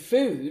it in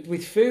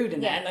with food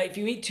and that. Like if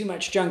you eat too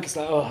much junk, it's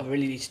like, oh, I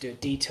really need to do a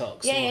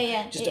detox.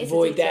 Just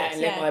avoid that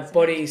and let my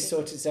body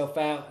sort itself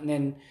out, and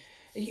then,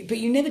 but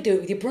you never do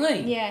it with your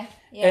brain.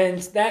 And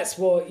that's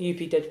what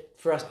Youppi did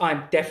for us.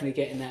 I'm definitely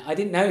getting that. I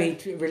didn't know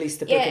he'd released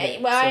the book.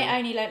 I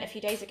only learned a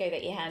few days ago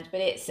that he had,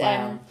 but it's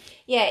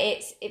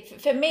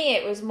for me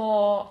it was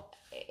more.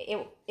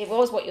 It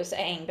was what you're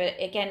saying, but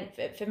again,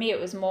 for me it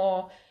was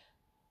more.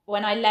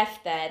 When I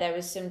left there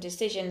was some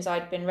decisions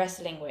I'd been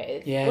wrestling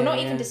with. Well, not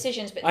even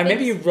decisions, but I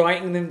remember you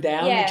writing them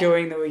down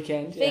during the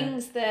weekend.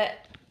 Things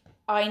that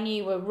I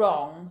knew were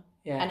wrong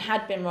and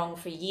had been wrong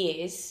for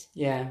years.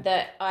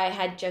 That I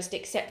had just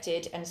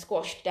accepted and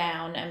squashed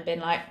down and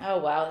been like, oh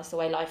well, that's the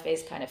way life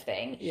is, kind of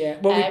thing.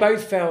 Well, we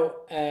both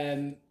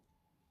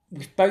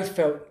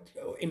felt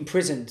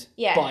imprisoned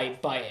by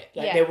it.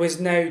 Like there was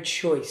no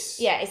choice.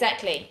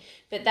 Exactly.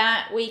 But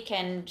that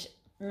weekend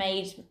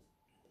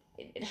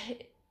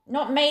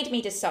not made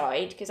me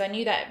decide, because I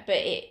knew that, but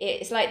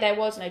it's like there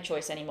was no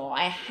choice anymore.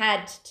 I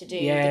had to do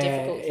the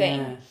difficult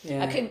thing.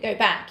 I couldn't go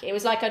back. It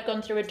was like I'd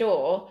gone through a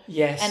door,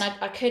 and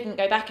I couldn't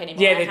go back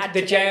anymore.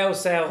 The jail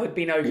cell had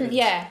been opened.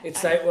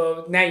 It's like,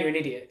 well, now you're an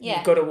idiot.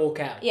 You've got to walk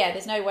out.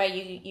 There's no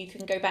way you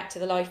can go back to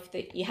the life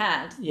that you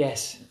had.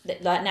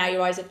 Like now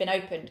your eyes have been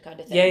opened, kind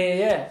of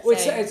thing. Well,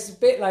 it's a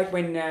bit like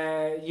when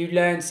you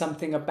learn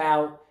something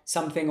about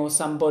something or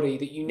somebody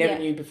that you never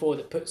knew before,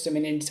 that puts them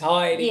in an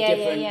entirely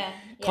different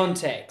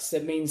context.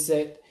 That means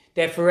that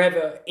they're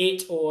forever,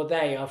 it or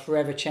they are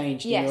forever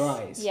changed in your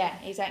eyes.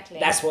 Exactly.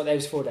 That's what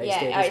those 4 days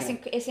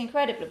did. It's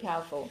incredibly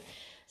powerful.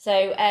 So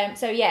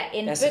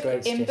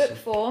in book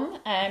form,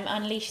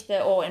 Unleash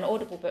or in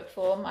Audible book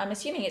form. I'm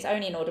assuming it's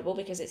only in Audible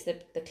because it's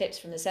the clips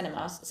from the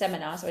seminar,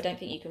 so I don't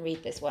think you can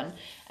read this one.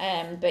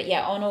 But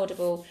on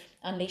Audible,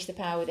 Unleash the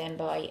Power Within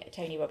by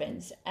Tony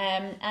Robbins.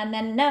 And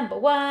then number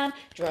 1,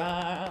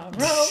 drum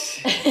roll,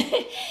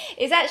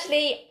 is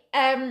actually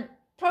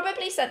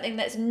probably something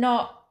that's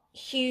not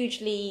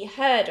hugely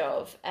heard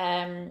of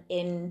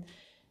in.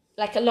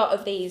 Like a lot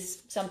of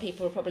these, some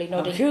people are probably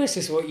nodding. I'm curious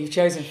as to what you've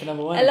chosen for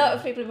number 1. A lot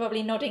of people are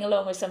probably nodding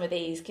along with some of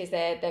these because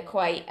they're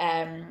quite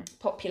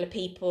popular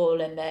people,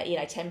 and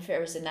Tim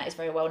Ferriss and that is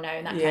very well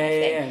known, that kind of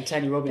thing. And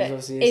Tony Robbins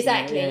obviously is.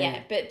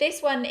 Exactly, But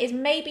this one is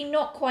maybe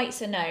not quite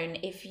so known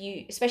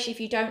especially if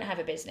you don't have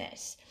a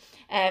business.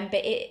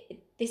 But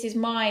this is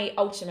my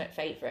ultimate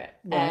favourite,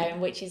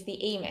 which is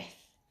the E-Myth.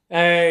 Oh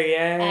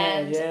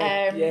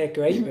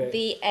great book.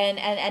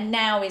 And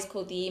now is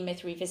called the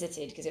E-Myth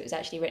Revisited, because it was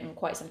actually written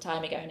quite some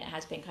time ago and it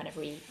has been kind of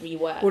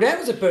reworked. Well, that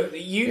was a book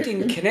that you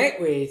didn't connect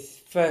with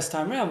first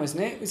time round,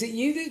 wasn't it? Was it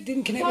you that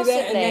didn't connect with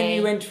that, and then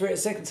you went for it a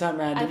second time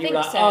round, and you were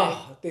like,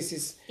 oh, this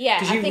is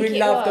because you really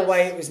loved the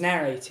way it was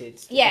narrated.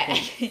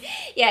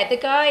 The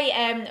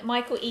guy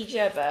Michael E.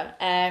 Gerber,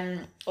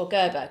 or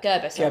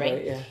Gerber, sorry.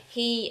 Gerber,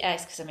 he,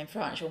 because I'm in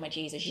French, all my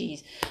G's are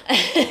G's.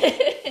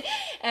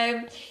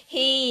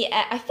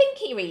 I think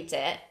he reads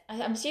it.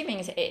 I'm assuming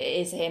it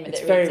is him that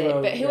reads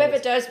it. But whoever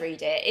does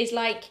read it is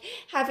like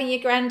having your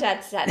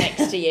granddad sat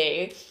next to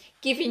you,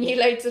 giving you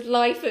loads of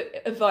life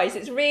advice.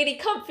 It's really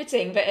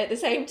comforting, but at the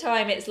same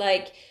time, it's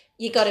like,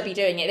 you got to be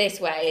doing it this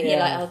way. And you're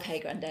like, okay,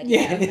 granddad.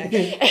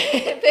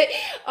 Okay. But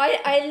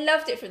I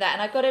loved it for that.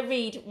 And I've got to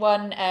read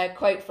one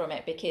quote from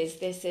it, because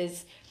this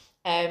is...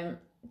 I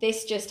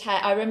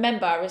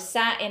remember I was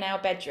sat in our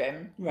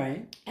bedroom,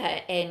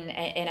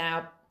 in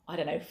our, I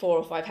don't know, 4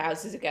 or 5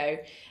 houses ago,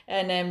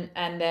 and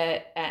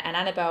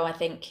Annabelle, I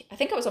think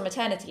I was on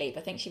maternity leave.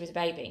 I think she was a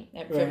baby.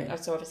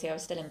 So obviously I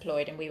was still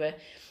employed, and we were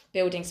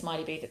building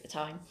Smiley Booth at the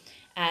time.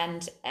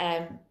 And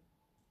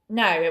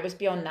no, it was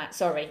beyond that.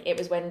 Sorry, it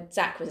was when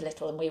Zach was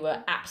little, and we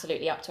were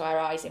absolutely up to our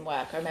eyes in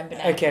work. I remember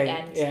now.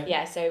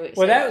 So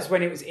that was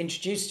when it was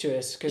introduced to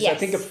us, because I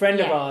think a friend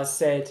of ours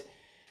said.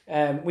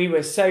 We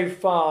were so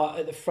far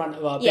at the front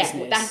of our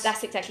business. Yeah,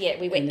 that's exactly it.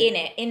 We were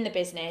in the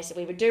business.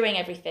 We were doing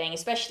everything,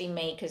 especially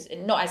me, because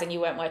not as in you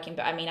weren't working,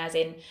 but I mean as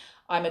in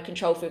I'm a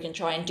control freak and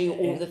try and do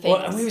all the things.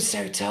 Well, and we were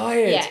so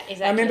tired. Yeah,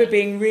 exactly. I remember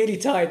being really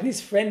tired. And this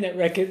friend that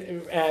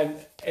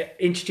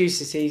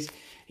introduced us,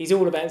 he's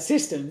all about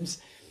systems.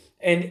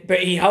 But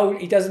he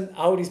doesn't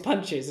hold his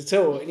punches at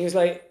all, and he was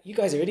like, "You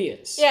guys are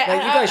idiots. Yeah,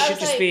 like, you guys should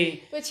just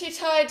be. We're too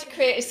tired to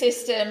create a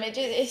system.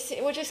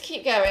 We'll just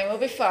keep going. We'll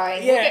be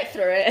fine. We'll get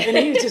through it." And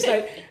he was just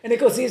like, and of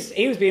course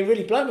he was being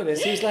really blunt with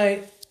us. He was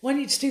like, "Why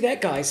don't you just do that,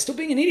 guys? Stop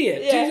being an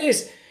idiot. Do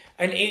this."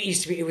 And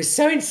it was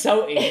so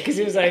insulting, because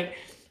it was like,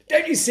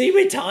 "Don't you see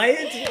we're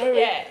tired?"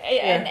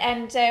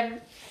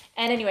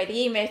 And anyway, the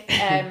E-Myth,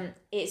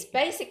 it's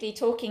basically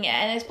talking,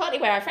 and it's partly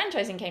where our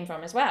franchising came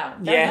from as well.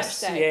 Very much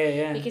so.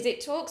 Yeah. Because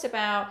it talks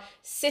about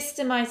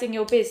systemizing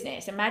your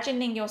business,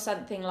 imagining you're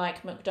something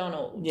like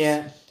McDonald's.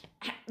 Yeah.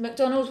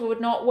 McDonald's would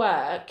not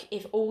work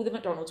if all the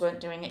McDonald's weren't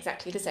doing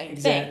exactly the same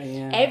thing.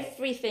 Yeah.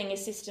 Everything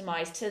is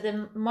systemized to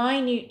the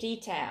minute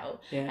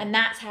detail, and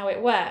that's how it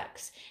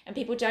works. And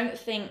people don't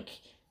think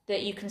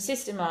that you can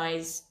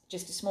systemize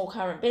just a small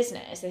current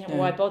business. They think, well,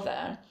 why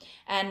bother?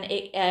 And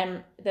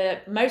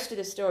it most of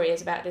the story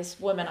is about this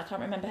woman, I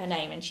can't remember her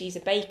name, and she's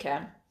a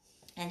baker,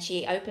 and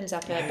she opens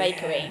up a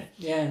bakery,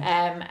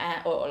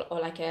 or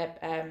like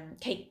a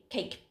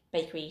cake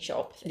bakery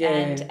shop,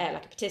 like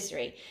a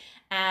patisserie.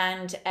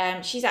 And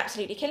she's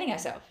absolutely killing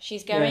herself.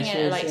 She's going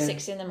in at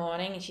 6 a.m,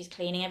 and she's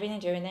cleaning everything,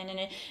 doing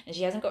it, and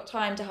she hasn't got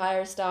time to hire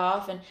a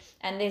staff.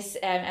 And this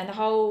and the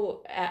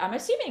whole. I'm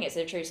assuming it's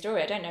a true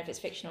story. I don't know if it's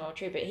fictional or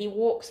true, but he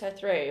walks her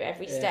through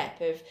every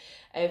step of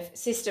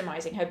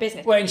systemizing her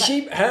business. Well, and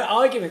her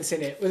arguments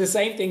in it were the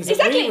same things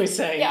that we were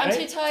saying. Yeah, I'm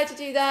too tired to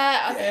do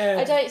that.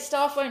 I don't.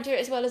 Staff won't do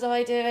it as well as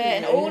I do it,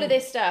 and all of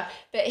this stuff.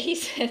 But he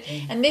said,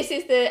 and this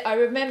is I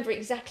remember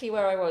exactly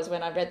where I was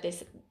when I read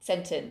this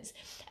sentence.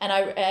 And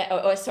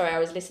I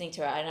was listening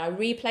to it, and I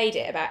replayed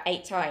it about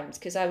 8 times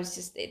because I was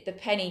just, the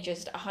penny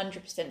just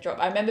 100% dropped.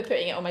 I remember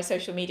putting it on my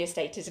social media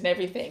status and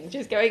everything,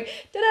 just going,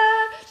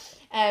 ta-da!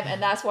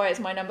 And that's why it's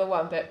my number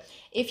 1. But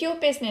if your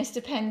business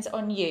depends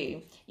on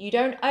you, you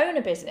don't own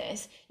a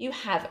business, you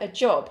have a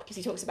job. Because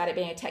he talks about it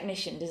being a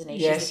technician, doesn't he?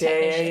 Yes, she's a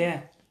technician.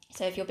 Yeah.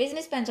 So if your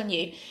business depends on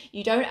you,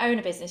 you don't own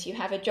a business, you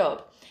have a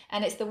job.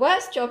 And it's the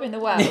worst job in the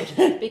world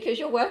because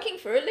you're working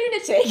for a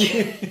lunatic.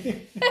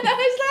 And I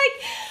was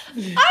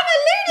like, I'm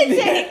a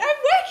lunatic. I'm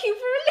working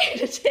for a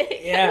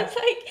lunatic. Yeah. And it's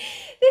like,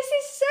 this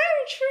is so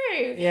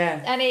true.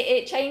 Yeah. And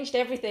it changed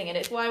everything. And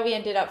it's why we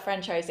ended up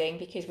franchising,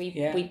 because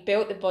we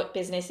built the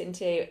business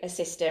into a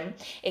system.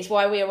 It's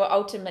why we were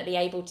ultimately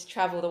able to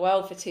travel the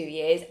world for 2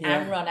 years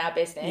and run our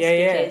business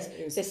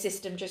because the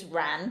system just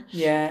ran.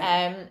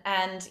 Yeah.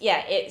 And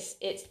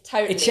it's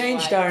totally. It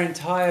changed our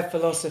entire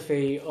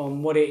philosophy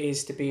on what it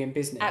is to be in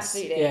business.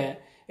 Absolutely. Yeah.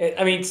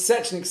 I mean, to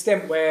such an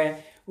extent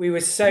where we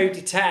were so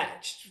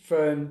detached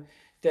from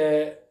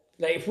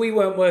like if we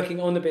weren't working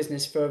on the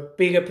business for a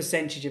bigger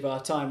percentage of our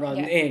time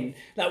rather than in,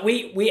 like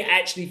we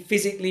actually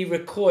physically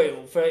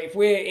recoil for if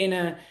we're in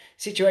a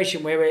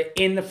situation where we're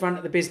in the front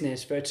of the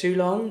business for too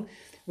long,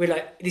 we're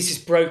like, this is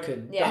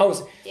broken. Yeah. The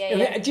whole,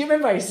 Yeah. Do you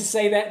remember I used to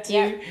say that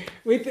to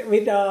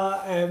with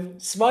our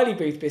Smiley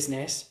Booth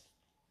business?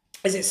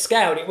 As it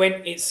scaled,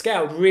 it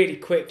scaled really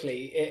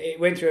quickly. It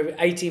went through an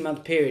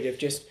 18-month period of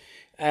just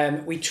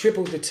we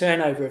tripled the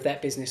turnover of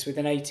that business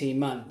within 18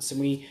 months,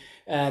 and we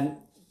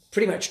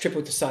pretty much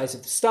tripled the size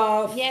of the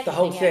staff, the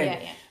whole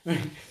thing. Yeah.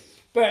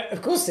 But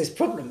of course, there's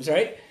problems,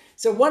 right?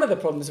 So one of the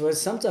problems was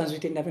sometimes we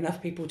didn't have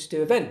enough people to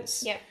do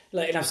events,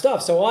 like enough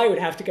staff. So I would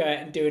have to go out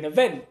and do an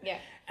event,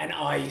 and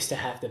I used to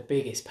have the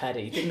biggest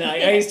paddy, didn't I?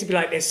 I used to be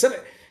like, "There's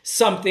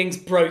something's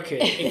broken."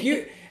 If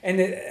you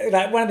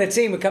like one of the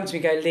team would come to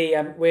me and go, "Lee,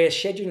 we're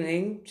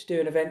scheduling to do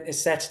an event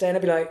this Saturday," and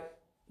I'd be like,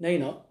 "No, you're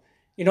not.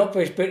 You're not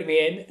putting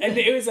me in." And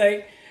it was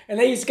like. And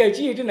they used to go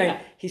to you, didn't they?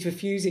 He's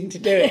refusing to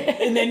do it.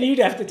 And then you'd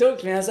have to talk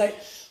to me. And I was like,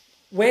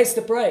 where's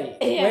the break?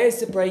 Where's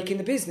the break in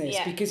the business?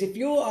 Because if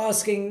you're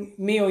asking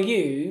me or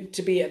you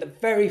to be at the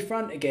very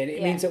front again,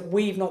 it means that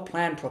we've not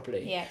planned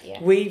properly.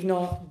 We've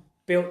not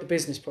built the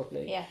business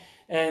properly.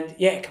 And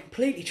it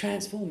completely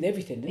transformed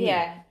everything, didn't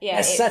it?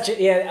 That's such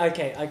a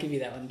okay. I'll give you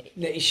that one.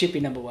 It should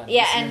be number 1.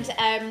 Yeah,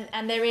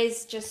 and there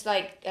is just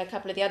like a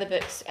couple of the other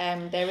books.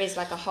 There is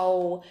like a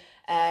whole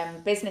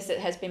business that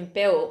has been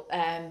built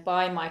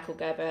by Michael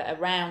Gerber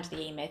around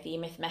the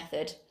E-Myth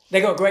method.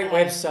 They got a great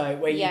website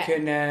where you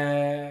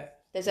can.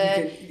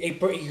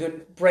 You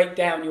can break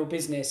down your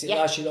business. It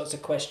asks you lots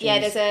of questions. Yeah,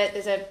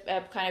 there's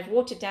a kind of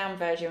watered down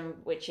version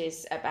which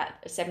is about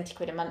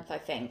 £70 a month, I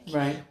think.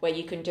 Right. Where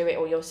you can do it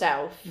all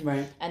yourself.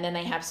 Right. And then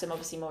they have some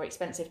obviously more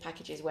expensive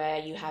packages where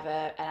you have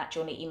an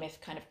actual E-Myth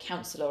kind of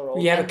counsellor or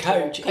you have a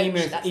coach,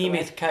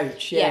 E-Myth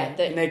coach. Yeah.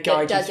 That, and they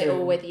guide that does you it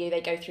all with you.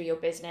 They go through your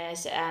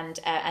business and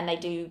they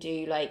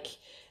do like.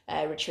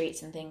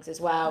 Retreats and things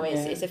as well.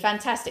 It's a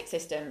fantastic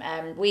system.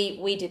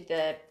 We did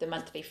the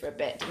monthly for a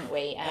bit, didn't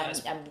we?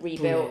 And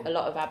rebuilt a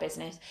lot of our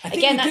business. I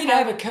think we did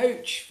have a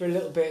coach for a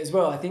little bit as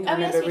well. I think I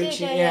remember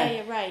reaching. Yeah,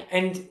 you're right.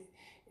 And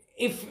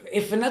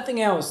if for nothing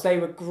else, they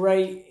were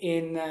great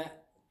in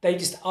that they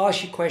just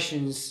ask you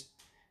questions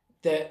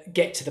that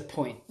get to the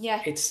point.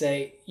 Yeah. It's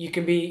you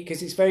can be,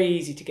 because it's very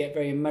easy to get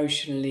very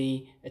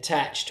emotionally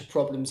attached to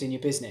problems in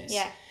your business.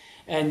 Yeah.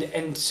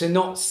 And to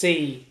not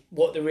see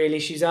what the real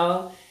issues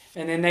are.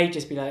 And then they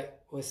just be like,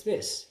 what's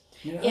this?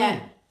 Like, okay.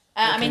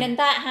 I mean, and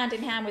that hand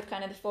in hand with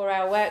kind of the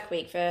 4-hour work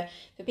week for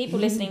people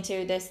listening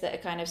to this that are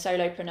kind of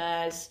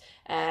solopreneurs,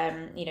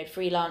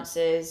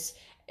 freelancers.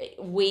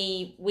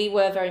 We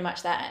were very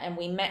much that, and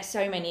we met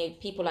so many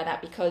people like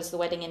that because the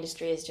wedding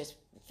industry is just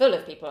full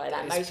of people like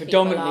that. It's most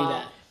predominantly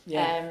people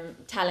are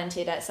that.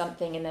 talented at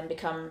something and then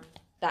become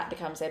that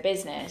becomes their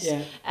business.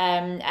 Yeah.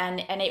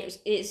 And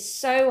it's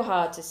so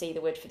hard to see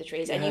the wood for the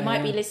trees. And you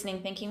might be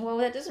listening thinking, well,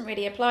 that doesn't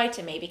really apply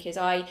to me because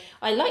I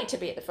like to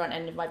be at the front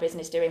end of my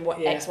business doing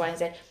what X, Y, and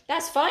Z.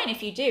 That's fine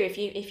if you do,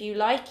 if you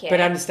like it. But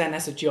understand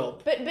that's a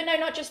job. But no,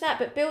 not just that,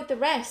 but build the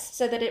rest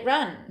so that it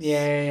runs.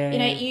 Yeah. You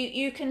know,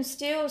 you can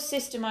still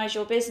systemize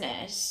your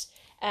business,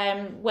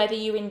 whether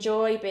you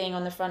enjoy being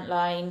on the front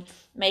line,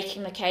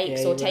 making the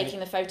cakes or taking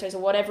the photos or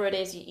whatever it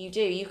is you do,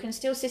 you can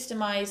still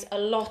systemize a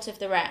lot of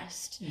the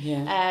rest.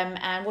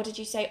 And what did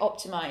you say?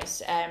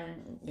 Optimize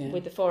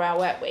with the 4-hour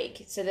work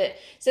week so that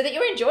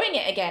you're enjoying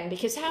it again.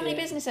 Because how many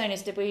business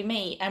owners did we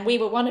meet, and we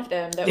were one of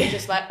them, that were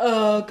just like,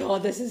 oh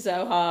God, this is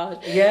so hard.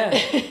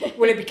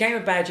 Well, it became a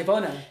badge of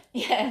honor.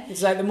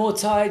 It's like the more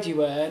tired you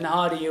were and the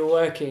harder you were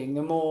working,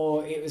 the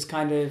more it was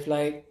kind of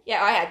like,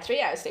 I had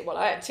 3 hours sleep. Well,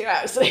 I had 2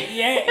 hours sleep.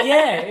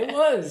 it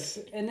was.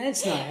 And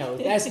that's not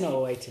healthy. That's not a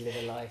way to live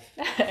a life.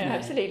 No,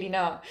 absolutely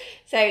not.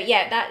 So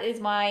that is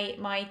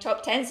my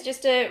top 10. So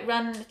just to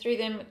run through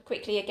them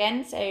quickly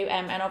again. So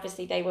and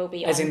obviously they will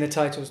be as in the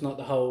title's not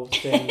the whole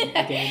thing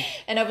again.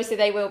 And obviously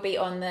they will be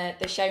on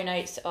the show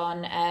notes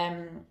on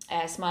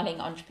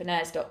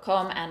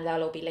smilingentrepreneurs.com, and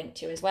they'll all be linked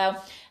to as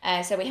well.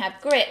 So we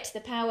have Grit,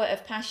 The Power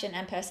of Passion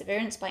and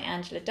Perseverance by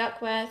Angela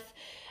Duckworth.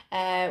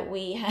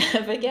 We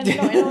have, again,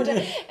 not in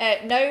order,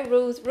 No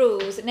Rules,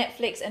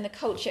 Netflix and the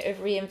Culture of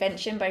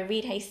Reinvention by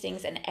Reed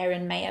Hastings and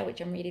Erin Mayer,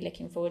 which I'm really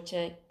looking forward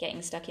to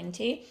getting stuck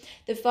into.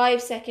 The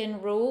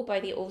 5-Second Rule by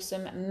the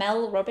awesome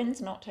Mel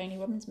Robbins, not Tony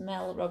Robbins,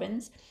 Mel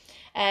Robbins.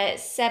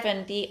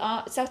 7, The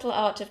Subtle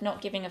Art of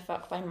Not Giving a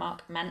Fuck by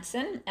Mark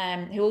Manson,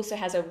 who also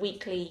has a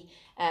weekly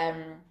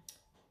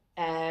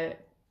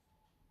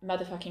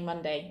motherfucking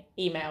Monday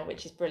email,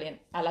 which is brilliant.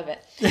 I love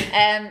it.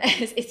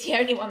 It's the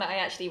only one that I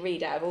actually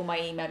read out of all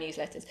my email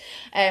newsletters.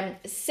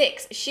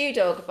 6, Shoe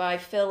Dog by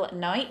Phil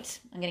Knight.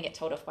 I'm going to get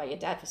told off by your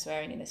dad for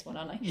swearing in this one,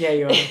 aren't I? Yeah,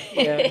 you are.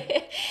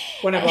 Yeah.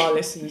 One of our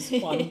listeners. 5,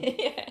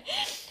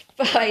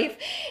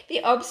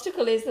 The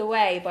Obstacle is the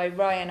Way by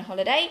Ryan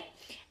Holiday.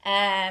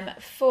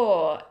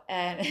 4,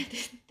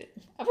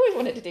 I've always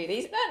wanted to do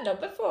these.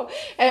 Number 4.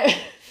 4.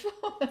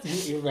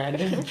 You're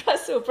random.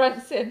 Russell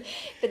Brunson,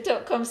 The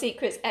Dot-Com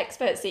Secrets,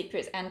 Expert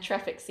Secrets, and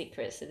Traffic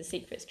Secrets, so the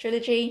Secrets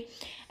trilogy.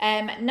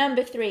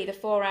 Number 3, The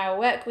 4-Hour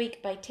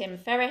Workweek by Tim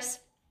Ferriss.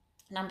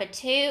 Number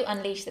 2,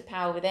 Unleash the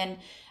Power Within,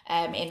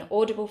 in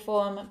audible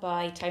form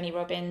by Tony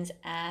Robbins.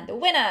 And the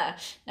winner,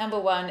 number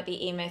 1,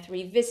 The E-Myth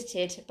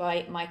Revisited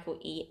by Michael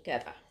E.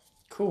 Gerber.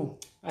 Cool.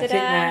 I think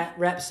that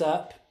wraps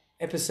up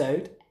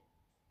episode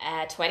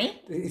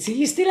 20. So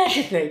you still have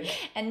to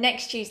think. And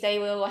next Tuesday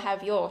we'll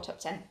have your top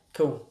 10.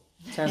 Cool.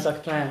 Sounds like a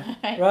plan.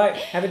 Right.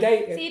 Have a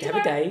day. See you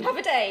tomorrow. Have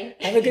a day.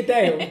 Have a good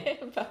day.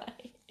 Bye.